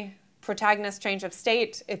by protagonist change of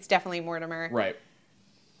state, it's definitely Mortimer. Right.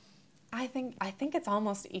 I think it's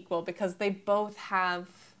almost equal because they both have...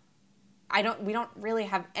 we don't really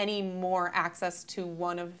have any more access to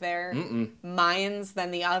one of their minds than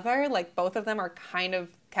the other. Like, both of them are kind of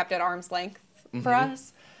kept at arm's length for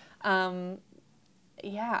us. I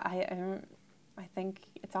think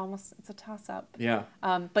it's a toss-up. Yeah.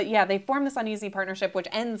 But yeah, they form this uneasy partnership, which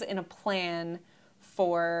ends in a plan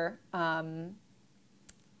for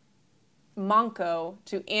Monko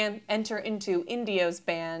to enter into Indio's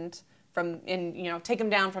band take him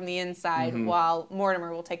down from the inside, while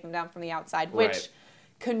Mortimer will take them down from the outside, which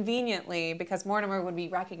conveniently, because Mortimer would be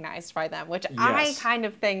recognized by them, which I kind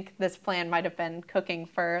of think this plan might have been cooking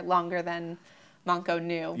for longer than Monko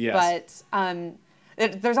knew. Yes.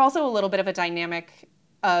 But there's also a little bit of a dynamic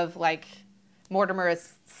of, like, Mortimer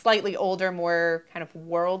is slightly older, more kind of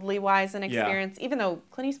worldly wise in experience, even though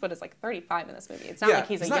Clint Eastwood is like 35 in this movie. It's not like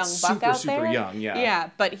he's a young buck out there. Super young, Yeah,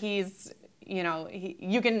 but he's...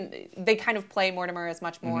 they kind of play Mortimer as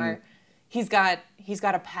much more. He's got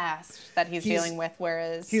a past that he's dealing with,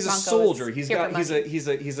 whereas he's Monko a soldier. Is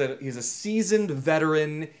He's a seasoned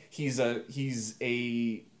veteran. He's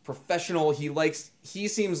a professional. He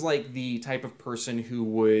seems like the type of person who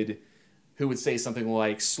would say something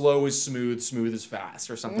like slow is smooth, smooth is fast,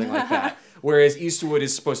 or something like that. Whereas Eastwood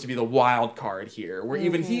is supposed to be the wild card here, where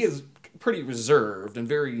even he is pretty reserved and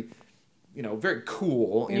very very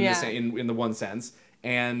cool in the one sense,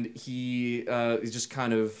 and he is just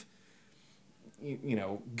kind of,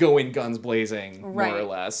 going guns blazing, more or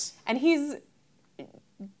less. And he's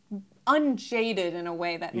unjaded in a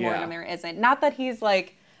way that Mortimer isn't. Not that he's,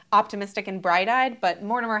 like, optimistic and bright-eyed, but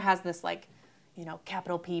Mortimer has this, like,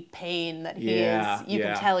 capital P pain that he is. You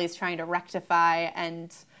can tell he's trying to rectify,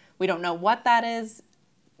 and we don't know what that is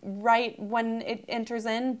right when it enters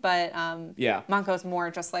in, but Monko's more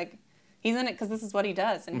just like, he's in it because this is what he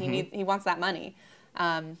does, and he wants that money.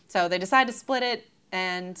 So they decide to split it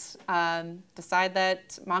and decide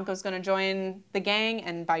that Monko's going to join the gang,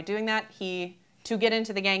 and by doing that, to get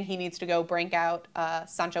into the gang, he needs to go break out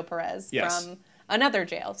Sancho Perez from another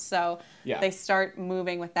jail. So they start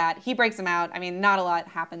moving with that. He breaks him out. I mean, not a lot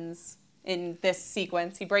happens in this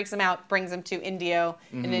sequence. He breaks him out, brings him to Indio,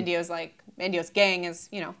 and Indio's gang is,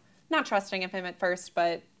 not trusting of him at first,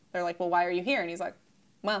 but they're like, well, why are you here? And he's like,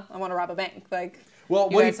 well, I want to rob a bank. Like, well,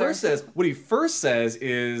 what he first says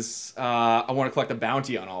is, I want to collect a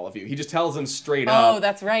bounty on all of you. He just tells them straight up. Oh,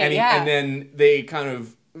 that's right. And then they kind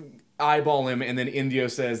of eyeball him, and then Indio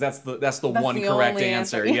says that's the one correct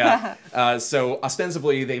answer. Yeah. So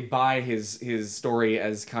ostensibly they buy his story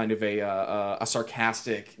as kind of a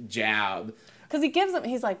sarcastic jab. Because he gives them,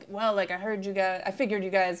 he's like, well, like, I figured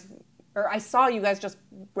you guys, or I saw you guys just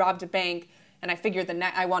robbed a bank. And I figured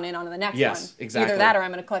I want in on the next one. Yes, exactly. Either that or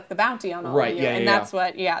I'm going to collect the bounty on all of you. And that's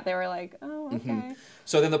what, they were like, oh, okay.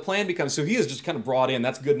 So then the plan becomes, so he is just kind of brought in.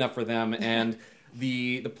 That's good enough for them. And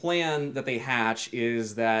the plan that they hatch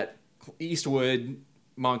is that Eastwood,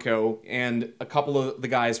 Monko, and a couple of the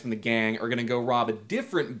guys from the gang are going to go rob a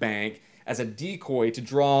different bank as a decoy to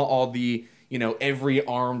draw all the, every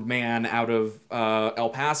armed man out of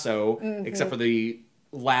El Paso, except for the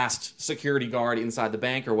last security guard inside the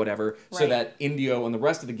bank or whatever, so that Indio and the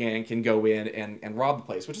rest of the gang can go in and rob the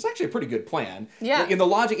place, which is actually a pretty good plan. Yeah. In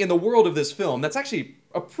the world of this film, that's actually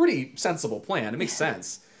a pretty sensible plan. It makes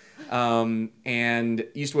sense. And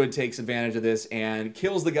Eastwood takes advantage of this and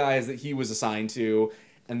kills the guys that he was assigned to,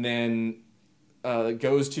 and then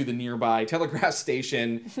goes to the nearby telegraph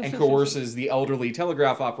station and coerces the elderly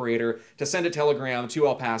telegraph operator to send a telegram to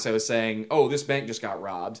El Paso saying, oh, this bank just got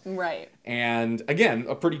robbed. Right. And again,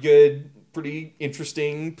 a pretty good, pretty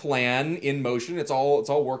interesting plan in motion. It's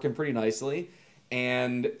all working pretty nicely.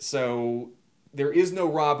 And so there is no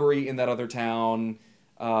robbery in that other town.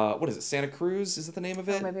 What is it? Santa Cruz? Is that the name of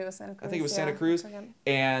it? Oh, maybe it was Santa Cruz. I think it was Santa Cruz.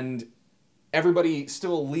 And everybody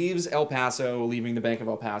still leaves El Paso, leaving the Bank of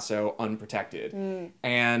El Paso unprotected.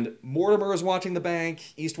 And Mortimer is watching the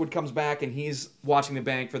bank. Eastwood comes back, and he's watching the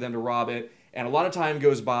bank for them to rob it. And a lot of time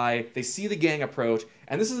goes by. They see the gang approach.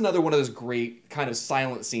 And this is another one of those great kind of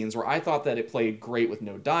silent scenes where I thought that it played great with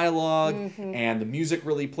no dialogue. And the music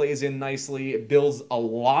really plays in nicely. It builds a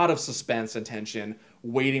lot of suspense and tension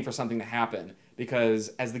waiting for something to happen. Because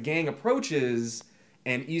as the gang approaches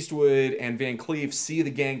and Eastwood and Van Cleef see the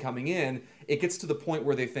gang coming in, it gets to the point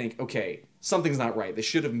where they think, okay, something's not right. They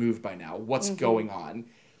should have moved by now. What's going on?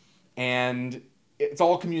 And it's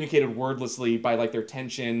all communicated wordlessly by like their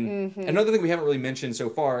tension. Another thing we haven't really mentioned so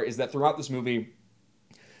far is that throughout this movie,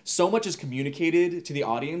 so much is communicated to the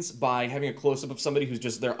audience by having a close-up of somebody who's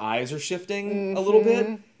just their eyes are shifting a little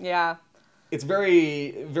bit. Yeah. It's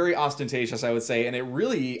very, very ostentatious, I would say, and it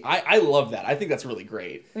really, I love that. I think that's really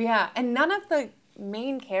great. Yeah, and none of the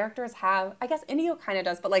main characters have, I guess Indio kind of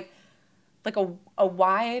does, but like a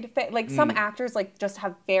wide face. Like some actors like just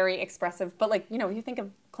have very expressive, but like, you know, you think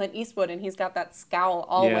of Clint Eastwood and he's got that scowl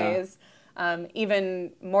always.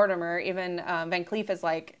 Even Mortimer, even Van Cleef is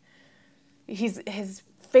like, his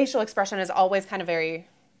facial expression is always kind of very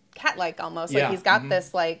cat-like almost. Like he's got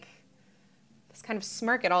this like, this kind of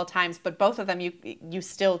smirk at all times, but both of them you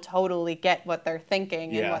still totally get what they're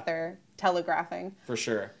thinking and what they're telegraphing. For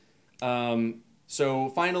sure. So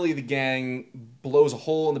finally the gang blows a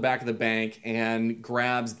hole in the back of the bank and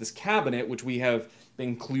grabs this cabinet, which we have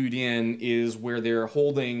been clued in is where they're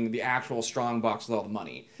holding the actual strong box with all the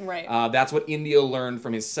money. Right. That's what Indio learned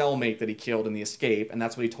from his cellmate that he killed in the escape, and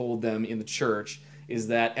that's what he told them in the church, is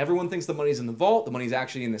that everyone thinks the money's in the vault, the money's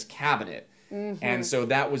actually in this cabinet. And so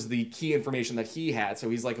that was the key information that he had. So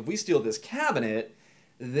he's like, if we steal this cabinet,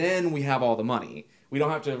 then we have all the money. We don't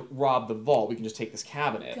have to rob the vault. We can just take this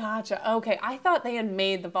cabinet. Gotcha. Okay. I thought they had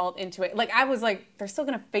made the vault into it. Like, I was like, they're still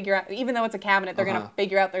going to figure out, even though it's a cabinet, they're going to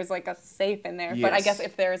figure out there's like a safe in there. Yes. But I guess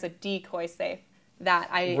if there is a decoy safe, that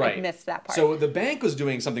I missed that part. So the bank was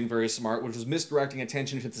doing something very smart, which was misdirecting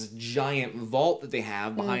attention to this giant vault that they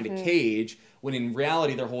have behind a cage, when in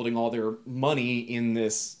reality they're holding all their money in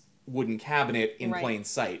this wooden cabinet in plain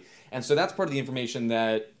sight. And so that's part of the information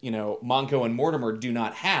that, you know, Monco and Mortimer do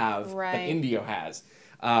not have, that Indio has.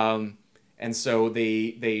 And so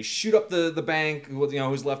they shoot up the bank, you know,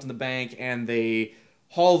 who's left in the bank, and they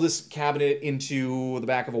haul this cabinet into the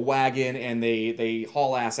back of a wagon, and they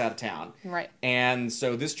haul ass out of town. Right. And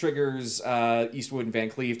so this triggers Eastwood and Van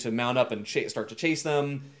Cleef to mount up and start to chase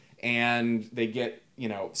them, and they get, you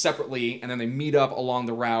know, separately, and then they meet up along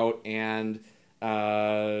the route, and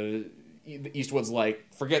Eastwood's like,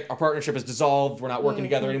 forget, our partnership is dissolved, we're not working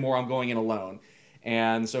together anymore, I'm going in alone.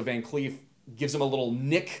 And so Van Cleef gives him a little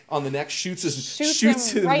nick on the neck, shoots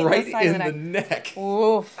him right in the neck.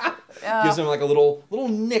 Oof. Gives him like a little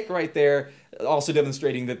nick right there, also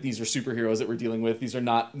demonstrating that these are superheroes that we're dealing with. These are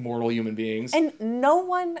not mortal human beings. And no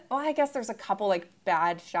one, well, I guess there's a couple like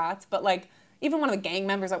bad shots, but like even one of the gang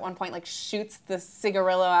members at one point like shoots the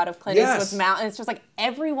cigarillo out of Clint Eastwood's mouth, and it's just like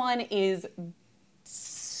everyone is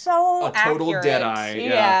so a total accurate. dead eye.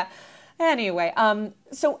 Yeah. Anyway,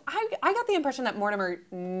 so I got the impression that Mortimer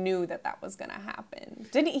knew that was going to happen.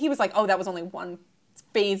 Didn't he? He was like, oh, that was only one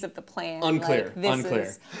phase of the plan. Unclear. Like,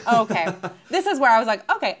 Unclear. Okay. This is where I was like,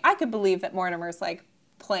 okay, I could believe that Mortimer's like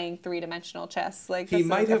playing three-dimensional chess. Like he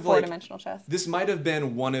might have four-dimensional chess. This might have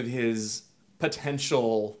been one of his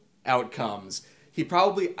potential outcomes. He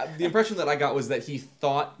probably, the impression that I got was that he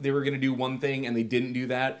thought they were going to do one thing and they didn't do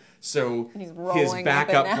that. So his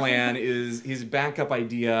backup plan is, his backup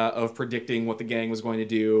idea of predicting what the gang was going to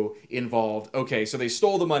do involved, okay, so they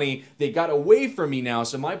stole the money, they got away from me now,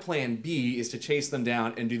 so my plan B is to chase them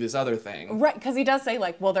down and do this other thing. Right, because he does say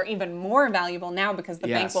like, well, they're even more valuable now because the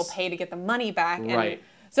bank will pay to get the money back. And right.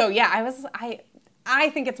 So yeah,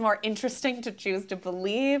 I think it's more interesting to choose to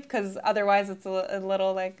believe, because otherwise it's a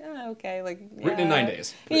little like, oh, okay, like written in 9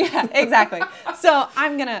 days. Yeah, exactly. So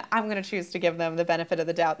I'm gonna choose to give them the benefit of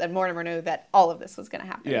the doubt that Mortimer knew that all of this was gonna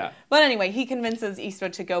happen. Yeah. But anyway, he convinces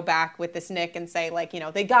Eastwood to go back with this Nick and say like, you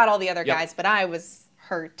know, they got all the other guys, but I was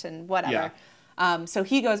hurt and whatever. Yeah. So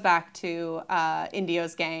he goes back to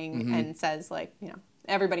Indio's gang and says like, you know,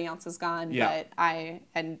 everybody else is gone, but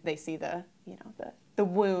and they see the, you know, the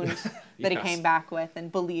wound that he came back with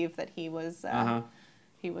and believe that he was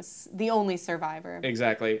the only survivor.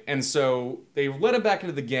 Exactly. And so they let him back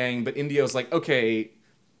into the gang, but Indio's like, okay,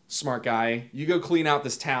 smart guy, you go clean out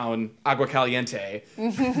this town, Agua Caliente.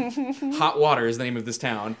 Hot Water is the name of this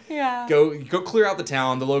town. Yeah. Go clear out the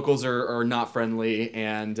town. The locals are not friendly,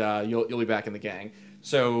 and you'll be back in the gang.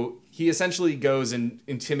 So he essentially goes and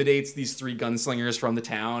intimidates these three gunslingers from the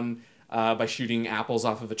town. by shooting apples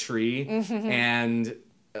off of a tree. And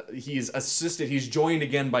he's joined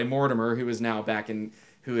again by Mortimer, who is now back in,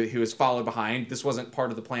 who is followed behind. This wasn't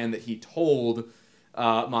part of the plan that he told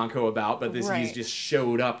Monco about, but he's just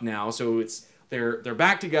showed up now. So they're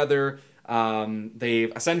back together.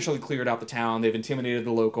 They've essentially cleared out the town. They've intimidated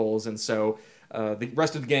the locals, and so the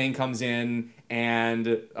rest of the gang comes in, and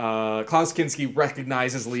Klaus Kinski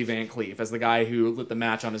recognizes Lee Van Cleef as the guy who lit the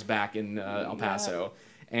match on his back in El Paso,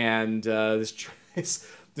 and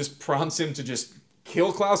this prompts him to just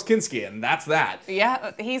kill Klaus Kinski, and that's that.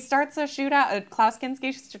 Yeah, he starts a shootout. Klaus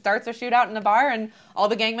Kinski starts a shootout in the bar, and all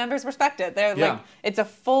the gang members respect it. They're like, it's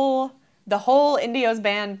the whole Indio's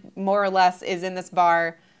band, more or less, is in this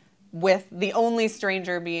bar, with the only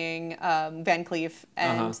stranger being Van Cleef,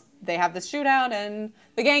 and they have this shootout, and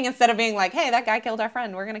the gang, instead of being like, hey, that guy killed our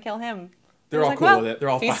friend, we're going to kill him. They're all like, cool with it. They're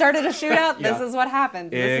all he started a shootout, this is what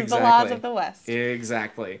happened. This is the laws of the West.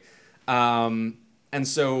 Exactly. And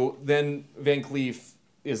so then Van Cleef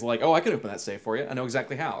is like, oh, I can open that safe for you. I know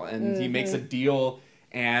exactly how. And he makes a deal,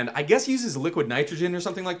 and I guess uses liquid nitrogen or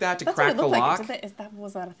something like that to crack the lock.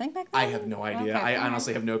 Was that a thing back then? I have no idea. Okay. I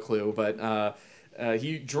honestly have no clue, but...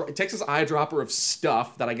 he takes his eyedropper of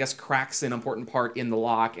stuff that I guess cracks an important part in the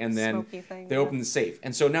lock, and then they open the safe.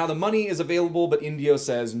 And so now the money is available, but Indio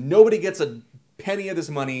says, nobody gets a penny of this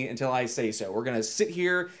money until I say so. We're going to sit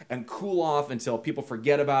here and cool off until people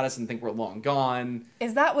forget about us and think we're long gone.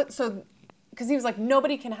 Is that what... So, because he was like,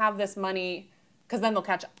 nobody can have this money because then they'll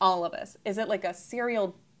catch all of us. Is it like a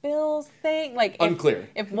serial bills thing? Like Unclear.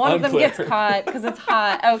 If one of them gets caught because it's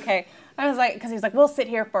hot, okay. I was like, because he was like, we'll sit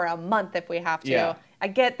here for a month if we have to. Yeah. I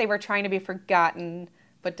get they were trying to be forgotten,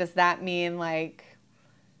 but does that mean like...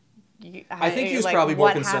 I think he was probably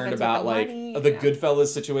more concerned about like the Goodfellas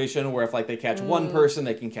situation, where if like they catch one person,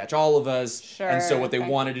 they can catch all of us. Sure, and so what they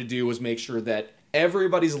wanted to do was make sure that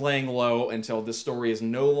everybody's laying low until this story is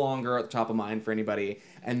no longer at the top of mind for anybody.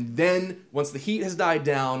 And then once the heat has died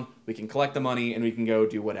down, we can collect the money and we can go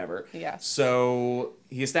do whatever. Yeah. So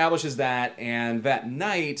he establishes that, and that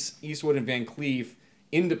night, Eastwood and Van Cleef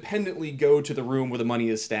independently go to the room where the money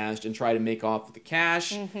is stashed and try to make off with the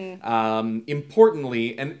cash.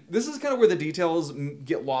 Importantly, and this is kind of where the details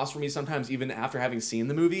get lost for me sometimes even after having seen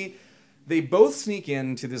the movie, they both sneak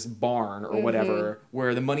into this barn or whatever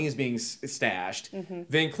where the money is being stashed.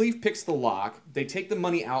 Van Cleef picks the lock. They take the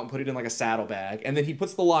money out and put it in like a saddlebag, and then he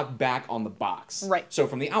puts the lock back on the box. Right. So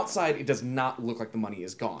from the outside, it does not look like the money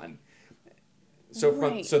is gone.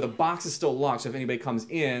 So so the box is still locked, so if anybody comes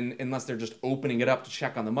in, unless they're just opening it up to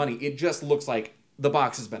check on the money, it just looks like the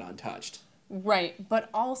box has been untouched. Right, but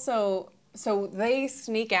also, so they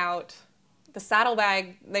sneak out, the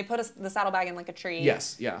saddlebag, they put the saddlebag in like a tree.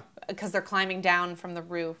 Yes, yeah. Because they're climbing down from the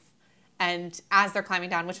roof. And as they're climbing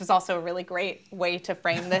down, which was also a really great way to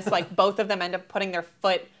frame this, like both of them end up putting their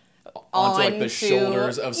foot onto like the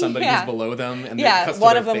shoulders of somebody who's below them. And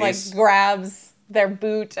one of them like grabs their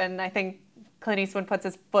boot, and I think Clint Eastwood puts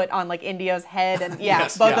his foot on like Indio's head, and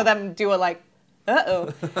both of them do a like,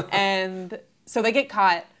 uh-oh. And so they get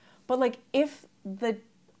caught. But like if the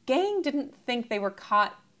gang didn't think they were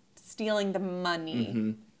caught stealing the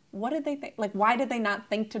money, what did they think? Like, why did they not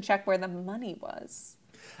think to check where the money was?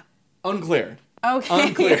 Unclear. Okay.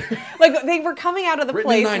 Unclear. Like they were coming out of the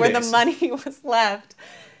place where days. the money was left.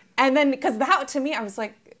 And then, because that to me, I was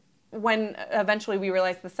like, when eventually we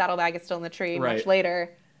realized the saddlebag is still in the tree much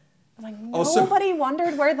later, I'm like, nobody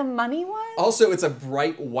wondered where the money was? Also, it's a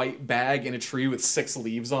bright white bag in a tree with 6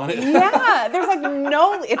 leaves on it. Yeah, there's like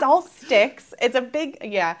it's all sticks. It's a big,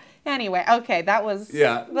 Anyway, okay, that was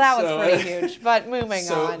pretty huge. But moving on.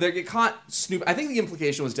 So they get caught snooping. I think the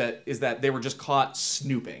implication is that they were just caught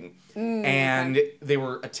snooping, and they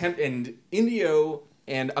were and Indio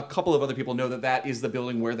and a couple of other people know that is the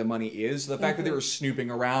building where the money is. So the fact that they were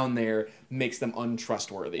snooping around there makes them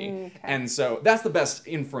untrustworthy, and so that's the best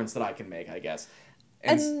inference that I can make, I guess.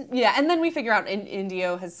 And then we figure out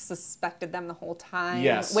Indio has suspected them the whole time.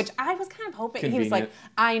 Yes. Which I was kind of hoping. Convenient. He was like,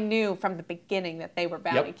 I knew from the beginning that they were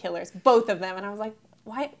bounty killers, both of them. And I was like,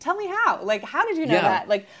 why? Tell me how. Like, how did you know that?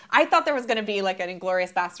 Like, I thought there was going to be like an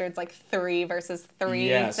Inglourious Basterds, like 3 versus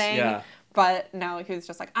 3 thing. Yeah. But no, he was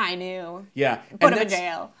just like, I knew. Yeah. Put him in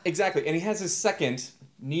jail. Exactly. And he has his second,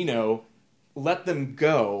 Nino, let them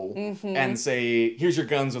go and say, here's your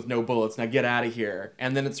guns with no bullets. Now get out of here.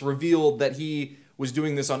 And then it's revealed that he was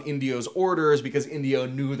doing this on Indio's orders because Indio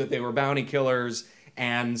knew that they were bounty killers,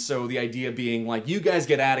 and so the idea being like, you guys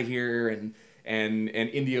get out of here, and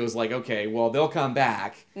Indio's like, okay, well, they'll come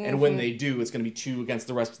back, and when they do, it's going to be 2 against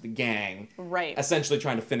the rest of the gang, right? Essentially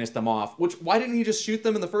trying to finish them off. Why didn't he just shoot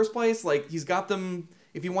them in the first place? Like, he's got them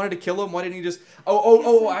If he wanted to kill him, why didn't he just...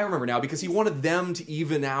 Oh, I remember now. Because he wanted them to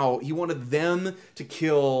even out. He wanted them to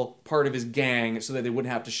kill part of his gang so that they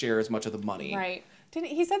wouldn't have to share as much of the money. Right.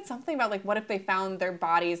 He said something about, like, what if they found their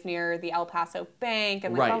bodies near the El Paso bank?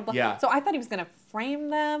 And, like, right, blah, blah, blah. yeah. So I thought he was going to frame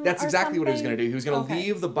them. That's exactly what he was going to do. He was going to Okay.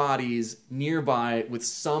 leave the bodies nearby with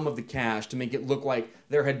some of the cash to make it look like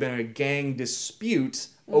there had been a gang dispute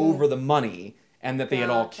over the money and that they had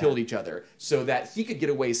all killed each other, so that he could get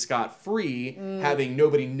away scot-free, having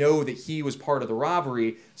nobody know that he was part of the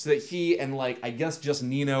robbery, so that he and, like, I guess just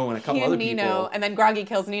Nino and a couple other people... And then Groggy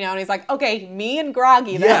kills Nino, and he's like, okay, me and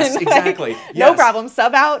Groggy then. Yes, exactly. No Yes. problem.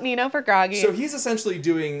 Sub out Nino for Groggy. So he's essentially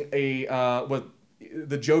doing what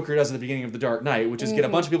the Joker does at the beginning of The Dark Knight, which is get a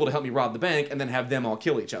bunch of people to help me rob the bank and then have them all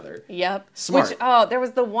kill each other. Yep. Smart. Which, there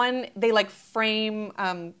was the one, they, like, frame,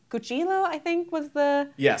 Cuchillo, I think, was the...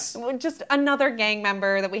 Yes. Just another gang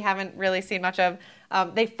member that we haven't really seen much of.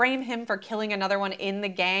 They frame him for killing another one in the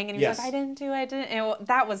gang, and he was like, I didn't. And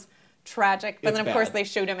that was tragic. But It's then, of course, bad. they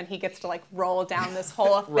shoot him, and he gets to, like, roll down this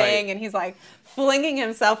whole Right. thing, and he's, like, flinging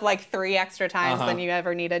himself, like, 3 extra times than you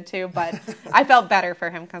ever needed to. But I felt better for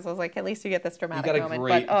him, because I was like, at least you get this dramatic You got a moment.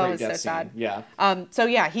 great, but, great it death was so scene. sad. Yeah. So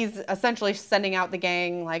yeah, he's essentially sending out the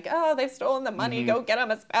gang, like, oh, they've stolen the money. Go get them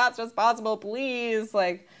as fast as possible, please.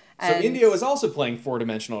 Like, So Indio is also playing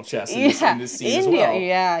 4-dimensional chess in this scene as well.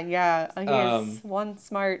 Yeah. He's one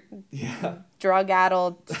smart,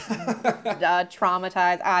 drug-addled,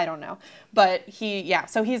 traumatized. I don't know. But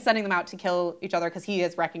so he's sending them out to kill each other because he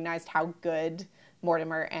has recognized how good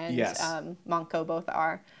Mortimer and Monco both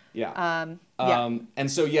are. Yeah.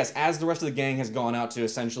 And so, yes, as the rest of the gang has gone out to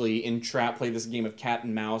essentially play this game of cat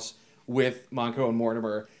and mouse with Monco and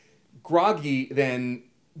Mortimer, Groggy then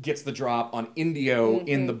gets the drop on Indio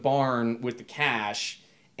in the barn with the cash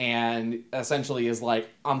and essentially is like,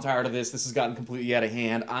 I'm tired of this. This has gotten completely out of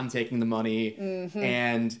hand. I'm taking the money.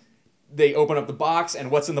 And they open up the box, and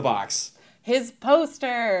what's in the box? His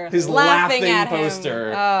poster. His laughing at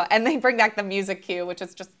poster. Him. Oh, and they bring back the music cue, which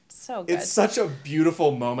is just so good. It's such a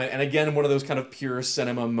beautiful moment. And again, one of those kind of pure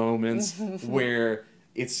cinema moments where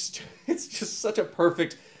it's just such a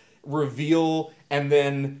perfect reveal, and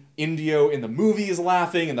then Indio in the movie is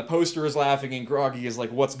laughing and the poster is laughing and Groggy is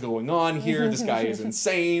like, what's going on here? This guy is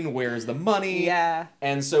insane. Where's the money? Yeah.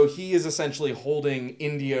 And so he is essentially holding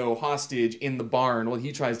Indio hostage in the barn while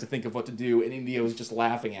he tries to think of what to do, and Indio is just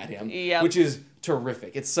laughing at him, which is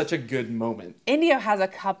terrific. It's such a good moment. Indio has a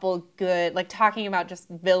couple good, like, talking about just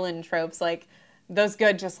villain tropes, like those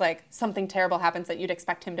good, just like something terrible happens that you'd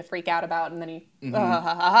expect him to freak out about, and then he, and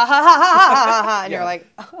you're like,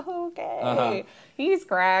 okay, he's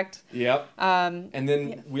cracked. Yep. And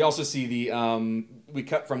then we also see we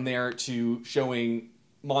cut from there to showing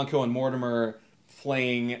Monco and Mortimer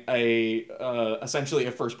playing essentially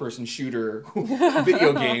a first-person shooter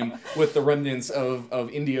video game with the remnants of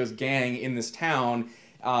Indio's gang in this town,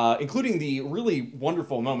 including the really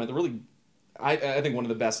wonderful moment, I think one of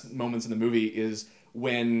the best moments in the movie is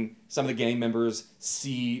when some of the gang members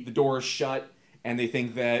see the doors shut and they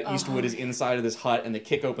think that Eastwood is inside of this hut, and they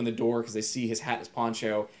kick open the door because they see his hat, his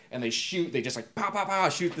poncho, and they just like, pow, pow, pow,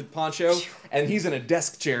 shoot the poncho, and he's in a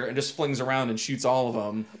desk chair and just flings around and shoots all of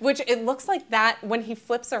them. Which it looks like that when he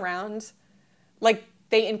flips around, like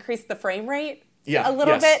they increase the frame rate a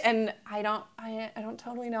little bit, and I don't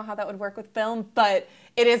totally know how that would work with film, but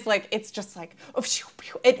it is like, it's just like,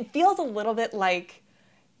 it feels a little bit like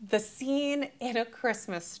the scene in A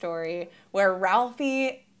Christmas Story where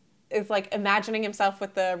Ralphie is like imagining himself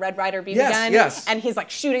with the Red Ryder BB gun, and he's like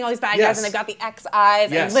shooting all these bad guys, and they've got the X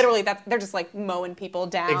eyes, and literally they're just like mowing people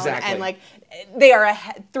down, and like they are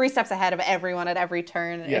 3 steps ahead of everyone at every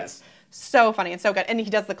turn. It's so funny and so good. And he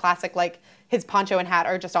does the classic, like, his poncho and hat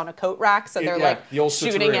are just on a coat rack, so they're like the old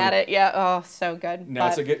shooting at it. Yeah, oh, so good. No,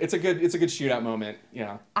 it's a good shootout moment.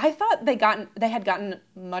 Yeah. I thought they had gotten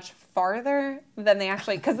much farther than they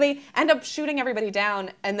actually, because they end up shooting everybody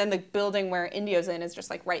down, and then the building where Indio's in is just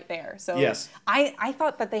like right there. So I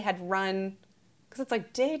thought that they had run, because it's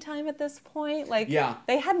like daytime at this point. Like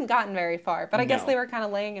they hadn't gotten very far, but I guess they were kind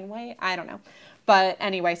of laying in wait. I don't know. But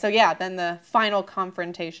anyway, so then the final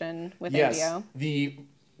confrontation with Indio. The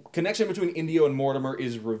connection between Indio and Mortimer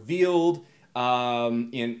is revealed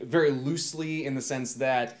in very loosely, in the sense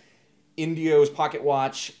that Indio's pocket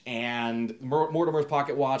watch and Mortimer's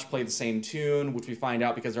pocket watch play the same tune, which we find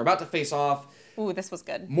out because they're about to face off. Ooh, this was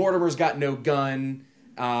good. Mortimer's got no gun.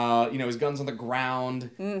 His gun's on the ground,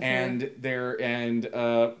 and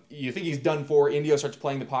you think he's done for. Indio starts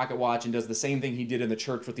playing the pocket watch and does the same thing he did in the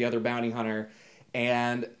church with the other bounty hunter.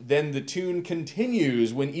 And then the tune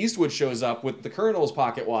continues when Eastwood shows up with the Colonel's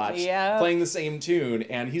pocket watch, Yep. playing the same tune.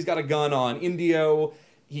 And he's got a gun on Indio.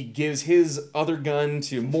 He gives his other gun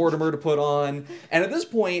to Mortimer to put on. And at this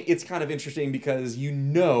point, it's kind of interesting because you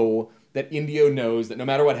know that Indio knows that no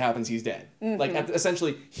matter what happens, he's dead. Like,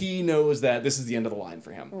 essentially, he knows that this is the end of the line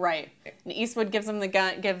for him. Right. And Eastwood gives him the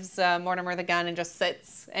gun, gives Mortimer the gun, and just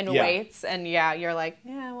sits and Yeah. waits. And yeah, you're like,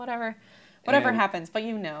 yeah, whatever And- happens. But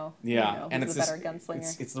you know, And who's it's the better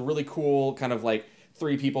gunslinger. It's the really cool kind of like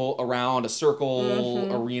 3 people around a circle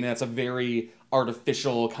arena. It's a very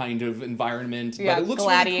artificial kind of environment, Yeah, but it looks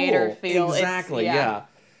gladiator really cool. feel. It's- Exactly. yeah.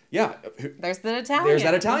 Yeah. There's the Italian. There's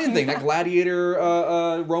that Italian thing, that gladiator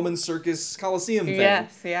Roman circus Colosseum thing.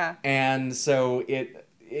 Yes, yeah. And so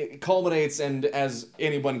it culminates, and as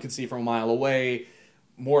anyone could see from a mile away,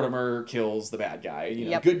 Mortimer kills the bad guy.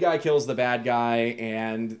 Yep. Good guy kills the bad guy,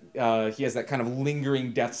 and he has that kind of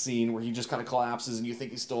lingering death scene where he just kind of collapses, and you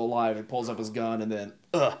think he's still alive, and pulls up his gun, and then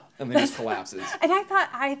just collapses. And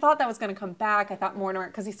I thought that was going to come back. I thought Mortimer,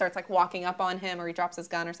 because he starts like walking up on him, or he drops his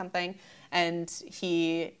gun or something, and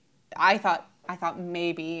I thought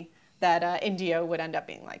maybe that Indio would end up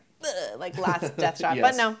being like last death shot, Yes.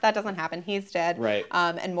 but no, that doesn't happen. He's dead. Right.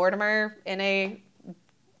 And Mortimer, in a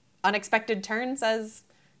unexpected turn, says,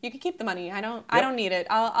 "You can keep the money. I don't need it.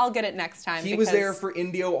 I'll get it next time." He was there for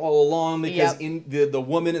Indio all along because Yep. the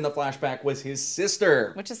woman in the flashback was his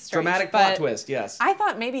sister. Which is strange, Dramatic plot but twist, yes. I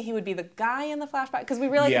thought maybe he would be the guy in the flashback, because we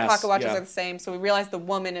realize Yes, the pocket watches yeah. are the same, so we realize the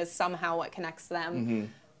woman is somehow what connects them. Mm-hmm.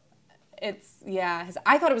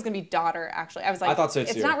 I thought it was gonna be daughter, actually. I was like, I thought so,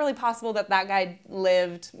 it's too. not really possible that guy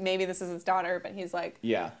lived. Maybe this is his daughter, but he's like,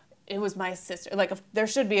 Yeah. it was my sister. Like, there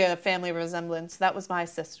should be a family resemblance. That was my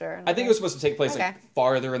sister. And I think it was supposed to take place Okay. like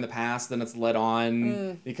farther in the past than it's led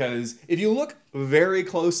on, because if you look very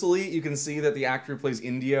closely, you can see that the actor who plays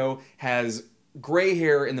Indio has gray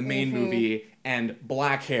hair in the main movie and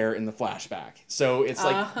black hair in the flashback. So it's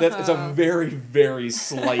like it's a very, very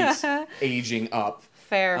slight aging up.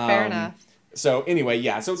 fair enough. So anyway,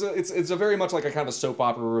 yeah. So it's a very much like a kind of a soap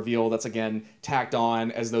opera reveal that's again tacked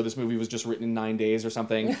on as though this movie was just written in 9 days or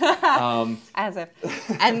something. As if.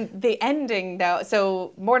 And the ending, though,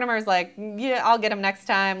 so Mortimer's like, yeah, I'll get him next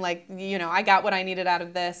time. Like, I got what I needed out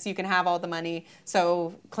of this. You can have all the money.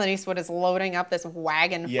 So Clint Eastwood is loading up this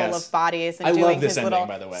wagon full Yes. of bodies. And I doing love this his ending, little,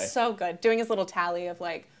 by the way. So good. Doing his little tally of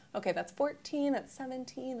like, okay, that's 14, that's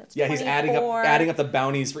 17, that's 24. Yeah, he's adding up the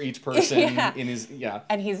bounties for each person Yeah. in his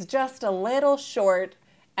And he's just a little short,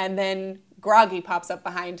 and then Groggy pops up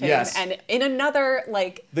behind him. Yes. And in another,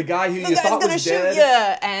 like, The guy who the you guy's thought gonna was shoot dead.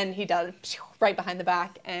 ya, and he does right behind the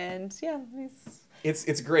back, and yeah,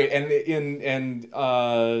 It's great, and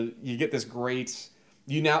you get this great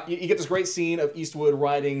you get this great scene of Eastwood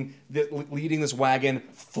leading this wagon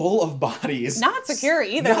full of bodies. not secure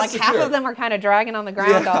either. Not Like secure. half of them are kind of dragging on the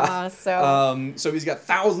ground almost. So So he's got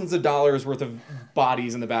thousands of dollars worth of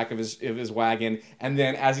bodies in the back of his wagon, and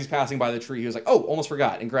then as he's passing by the tree, he was like, "Oh, almost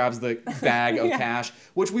forgot," and grabs the bag of cash,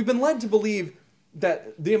 which we've been led to believe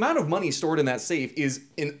that the amount of money stored in that safe is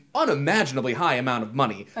an unimaginably high amount of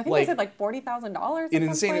money. I think they said like $40,000. an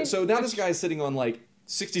insane. So now this guy's sitting on like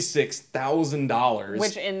 $66,000,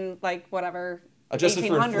 which in like whatever adjusted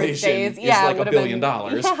for 1800s inflation days, is yeah, like $1 would've billion.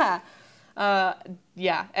 been- Yeah.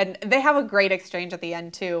 Yeah, and they have a great exchange at the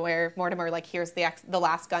end too, where Mortimer like hears the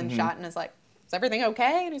last gunshot and is like, "Is everything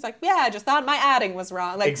okay?" And he's like, "Yeah, I just thought my adding was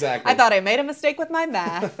wrong. Like, Exactly. I thought I made a mistake with my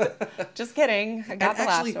math. Just kidding. I got And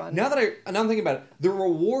the actually, last one." now I'm thinking about it, the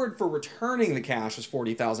reward for returning the cash was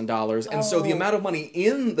 $40,000, and so the amount of money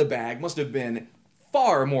in the bag must have been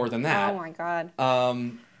far more than that. Oh my god.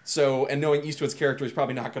 So, and knowing Eastwood's character is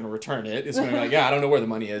probably not going to return it. It's going to be like, yeah, I don't know where the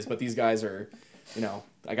money is, but these guys are,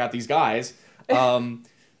 I got these guys.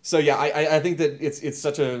 So yeah, I think that it's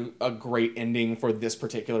such a great ending for this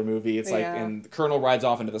particular movie. It's like, and the Colonel rides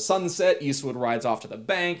off into the sunset, Eastwood rides off to the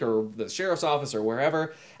bank or the sheriff's office or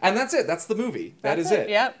wherever, and that's it. That's the movie. That's it.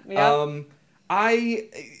 Yep.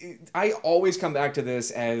 I always come back to this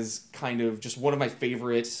as kind of just one of my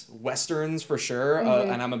favorite Westerns for sure,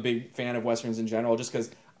 and I'm a big fan of Westerns in general just because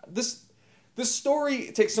this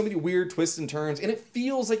story takes so many weird twists and turns, and it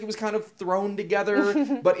feels like it was kind of thrown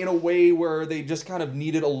together, but in a way where they just kind of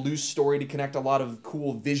needed a loose story to connect a lot of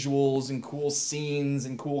cool visuals and cool scenes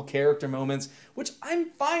and cool character moments, which I'm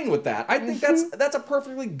fine with that. I think that's a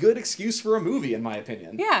perfectly good excuse for a movie, in my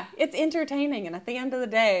opinion. Yeah, it's entertaining, and at the end of the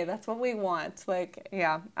day, that's what we want. Like,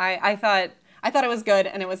 yeah, I thought it was good,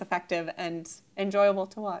 and it was effective and enjoyable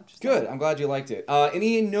to watch. So. Good. I'm glad you liked it.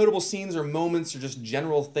 Any notable scenes or moments or just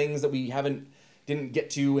general things that we didn't get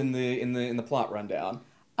to in the plot rundown?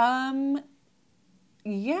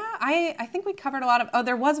 Yeah, I think we covered a lot of... Oh,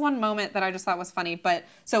 there was one moment that I just thought was funny. But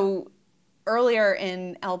so earlier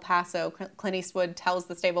in El Paso, Clint Eastwood tells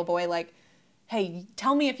the stable boy, like, hey,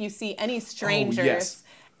 tell me if you see any strangers. Oh, yes.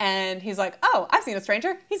 And he's like, oh, I've seen a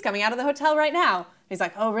stranger. He's coming out of the hotel right now. He's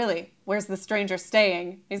like, oh, really? Where's the stranger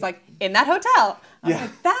staying? He's like, in that hotel. I was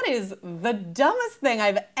like, that is the dumbest thing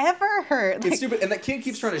I've ever heard. It's stupid. And that kid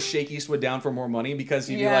keeps trying to shake Eastwood down for more money because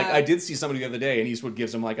he'd be like, I did see somebody the other day, and Eastwood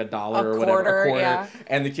gives him like $1 or whatever, a quarter. Yeah.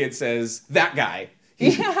 And the kid says, that guy.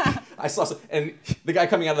 I saw some, and the guy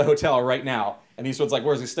coming out of the hotel right now, and Eastwood's like,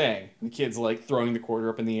 where's he staying? And the kid's like throwing the quarter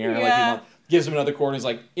up in the air. Yeah. Like, gives him another quarter. He's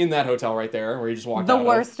like, in that hotel right there where he just walked out. The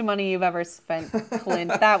worst money you've ever spent,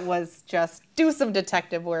 Clint. That was just, do some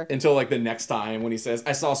detective work. Until like the next time when he says,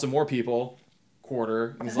 I saw some more people,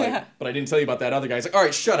 quarter. And he's like, but I didn't tell you about that other guy. He's like, all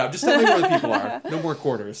right, shut up. Just tell me where the people are. No more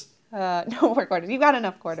quarters. No more quarters. You got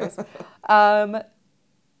enough quarters. Oh,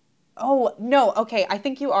 no. Okay. I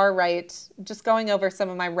think you are right. Just going over some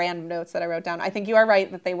of my random notes that I wrote down. I think you are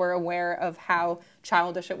right that they were aware of how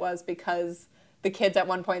childish it was because the kids at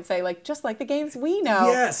one point say, like, just like the games we know.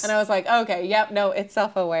 Yes. And I was like, okay, yep, no, it's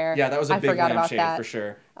self-aware. Yeah, that was a big lampshade for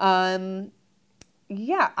sure.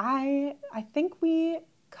 Yeah, I think we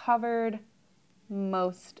covered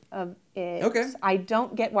most of it. Okay. I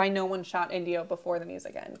don't get why no one shot Indio before the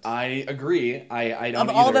music end. I agree. I don't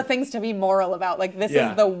Of all the things to be moral about, like, this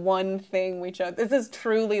is the one thing we chose. This is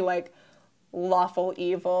truly, like, lawful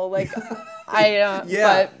evil. Like, I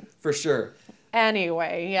yeah, but for sure.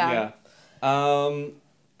 Anyway, yeah.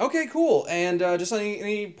 Okay, cool. And just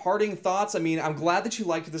any parting thoughts? I mean, I'm glad that you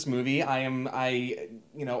liked this movie. I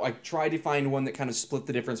tried to find one that kind of split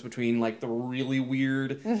the difference between like the really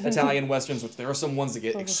weird Italian westerns, which there are some ones that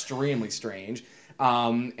get extremely strange,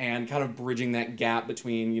 and kind of bridging that gap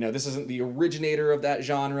between, this isn't the originator of that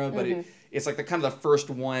genre, but it's like the kind of the first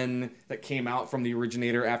one that came out from the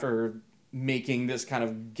originator after making this kind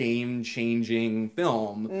of game-changing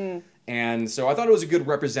film. And so I thought it was a good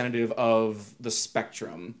representative of the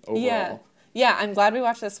spectrum overall. Yeah, I'm glad we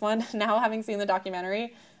watched this one. Now, having seen the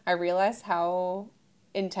documentary, I realized how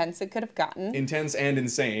intense it could have gotten. Intense and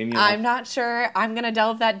insane. I'm not sure I'm going to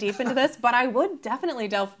delve that deep into this, but I would definitely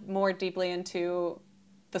delve more deeply into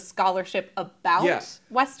the scholarship about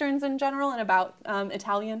Westerns in general and about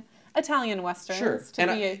Italian Westerns to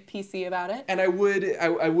be PC about it. And I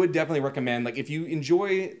would definitely recommend, like, if you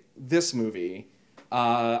enjoy this movie...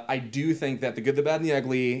 I do think that The Good, the Bad, and the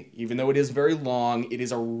Ugly, even though it is very long, it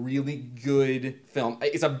is a really good film.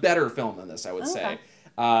 It's a better film than this, I would say.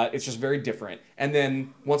 It's just very different. And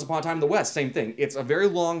then Once Upon a Time in the West, same thing. It's a very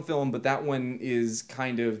long film, but that one is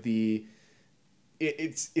kind of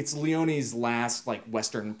it's Leone's last like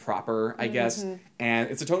Western proper, I guess. And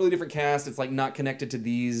it's a totally different cast. It's like not connected to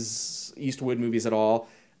these Eastwood movies at all.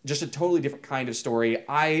 Just a totally different kind of story.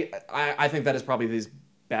 I think that is probably his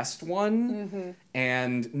best one,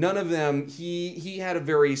 and none of them, he had a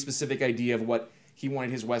very specific idea of what he wanted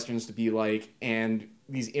his Westerns to be like, and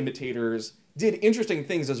these imitators did interesting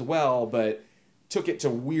things as well, but took it to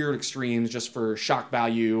weird extremes just for shock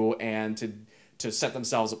value and to set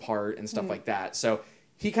themselves apart and stuff like that. So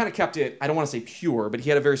he kind of kept it, I don't want to say pure, but he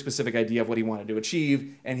had a very specific idea of what he wanted to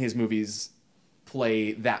achieve, and his movies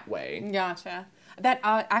play that way. Gotcha. That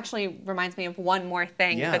actually reminds me of one more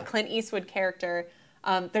thing. Yeah. The Clint Eastwood character...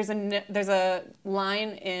 there's a line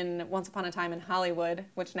in Once Upon a Time in Hollywood,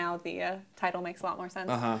 which now the title makes a lot more sense.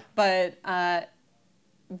 But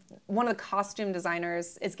one of the costume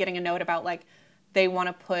designers is getting a note about like they want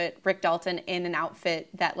to put Rick Dalton in an outfit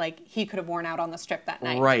that like he could have worn out on the strip that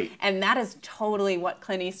night. Right. And that is totally what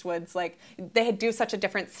Clint Eastwood's like. They do such a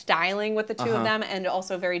different styling with the two of them, and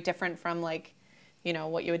also very different from like,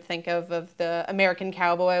 what you would think of the American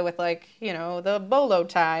cowboy with like, the bolo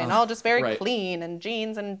tie and all just very clean and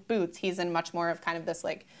jeans and boots. He's in much more of kind of this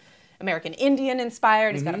like American Indian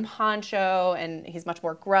inspired. He's got a poncho and he's much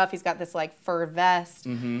more gruff. He's got this like fur vest.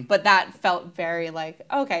 But that felt very like,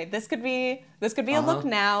 okay, this could be a look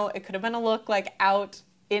now. It could have been a look like out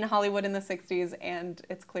in Hollywood in the 60s, and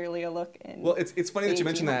it's clearly a look in Well, it's funny that you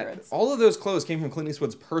mentioned that. All of those clothes came from Clint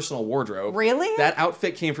Eastwood's personal wardrobe. Really? That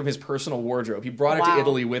outfit came from his personal wardrobe. He brought it to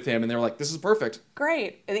Italy with him, and they were like, this is perfect.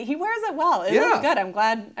 Great. He wears it well. It looks good. I'm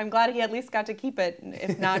glad he at least got to keep it,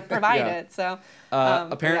 if not provide it. So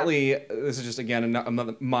apparently, this is just, again,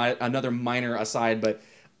 another minor aside, but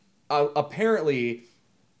apparently,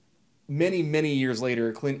 many, many years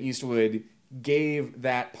later, Clint Eastwood gave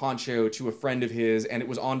that poncho to a friend of his, and it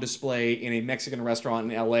was on display in a Mexican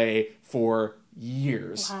restaurant in LA for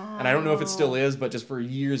years. Wow. And I don't know if it still is, but just for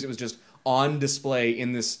years it was just on display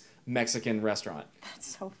in this Mexican restaurant.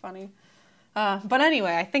 That's so funny. But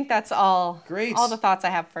anyway, I think that's all. Great. All the thoughts I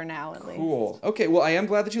have for now, at least. Cool. Okay, well, I am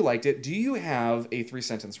glad that you liked it. Do you have a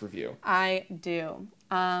 3-sentence review? I do.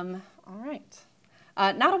 All right.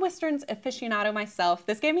 Not a Westerns aficionado myself,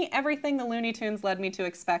 this gave me everything the Looney Tunes led me to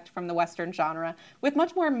expect from the Western genre, with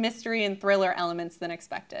much more mystery and thriller elements than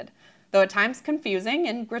expected. Though at times confusing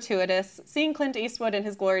and gratuitous, seeing Clint Eastwood in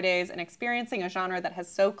his glory days and experiencing a genre that has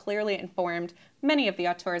so clearly informed many of the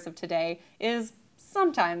auteurs of today is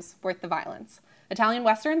sometimes worth the violence. Italian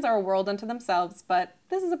Westerns are a world unto themselves, but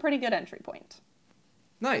this is a pretty good entry point.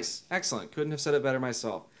 Nice. Excellent. Couldn't have said it better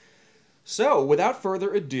myself. So, without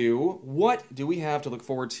further ado, what do we have to look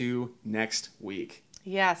forward to next week?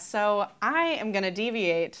 Yeah, so I am going to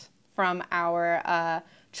deviate from our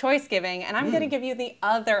choice giving, and I'm going to give you the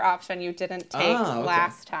other option you didn't take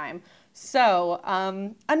last time. So,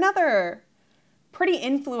 another pretty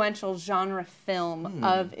influential genre film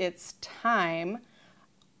of its time.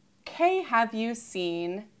 Kay, have you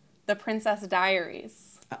seen The Princess Diaries?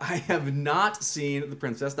 I have not seen The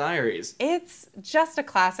Princess Diaries. It's just a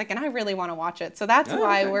classic, and I really want to watch it. So that's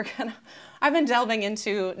why I've been delving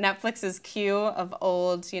into Netflix's queue of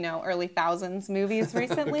old, early thousands movies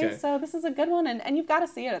recently. Okay. So this is a good one, and you've got to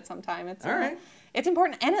see it at some time. It's all right. It's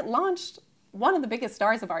important, and it launched one of the biggest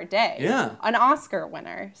stars of our day. Yeah. An Oscar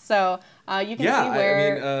winner. So you can see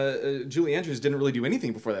where... Julie Andrews didn't really do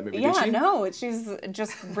anything before that movie, did she? Yeah, no. She's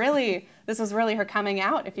just really... This was really her coming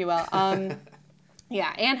out, if you will.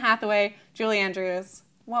 Yeah, Anne Hathaway, Julie Andrews.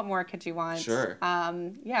 What more could you want? Sure.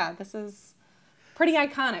 This is pretty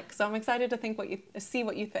iconic. So I'm excited to see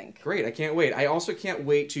what you think. Great, I can't wait. I also can't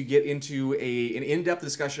wait to get into an in-depth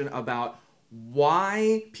discussion about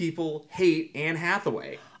why people hate Anne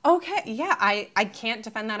Hathaway. Okay, yeah, I can't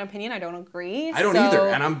defend that opinion. I don't agree. I don't either,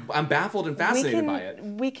 and I'm baffled and fascinated by it.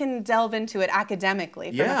 We can delve into it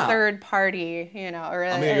academically from a third party, or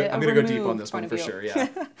I'm gonna go deep on this one for sure. Yeah.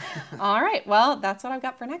 All right, well, that's what I've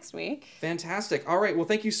got for next week. Fantastic. All right, well,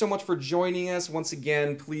 thank you so much for joining us once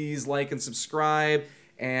again. Please like and subscribe.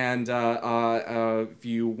 And if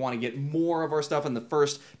you want to get more of our stuff and be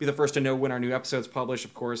the first to know when our new episodes publish,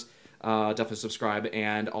 of course. Definitely subscribe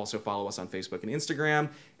and also follow us on Facebook and Instagram.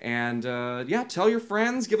 And tell your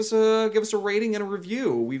friends, give us a rating and a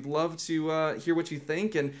review. We'd love to hear what you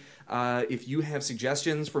think. And if you have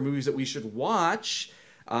suggestions for movies that we should watch,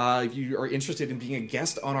 if you are interested in being a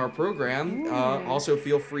guest on our program, also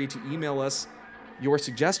feel free to email us your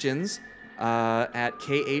suggestions at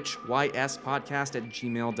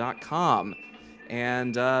khyspodcast@gmail.com.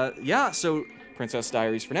 And so Princess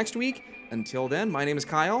Diaries for next week. Until then, my name is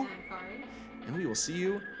Kyle. And we will see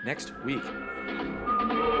you next week.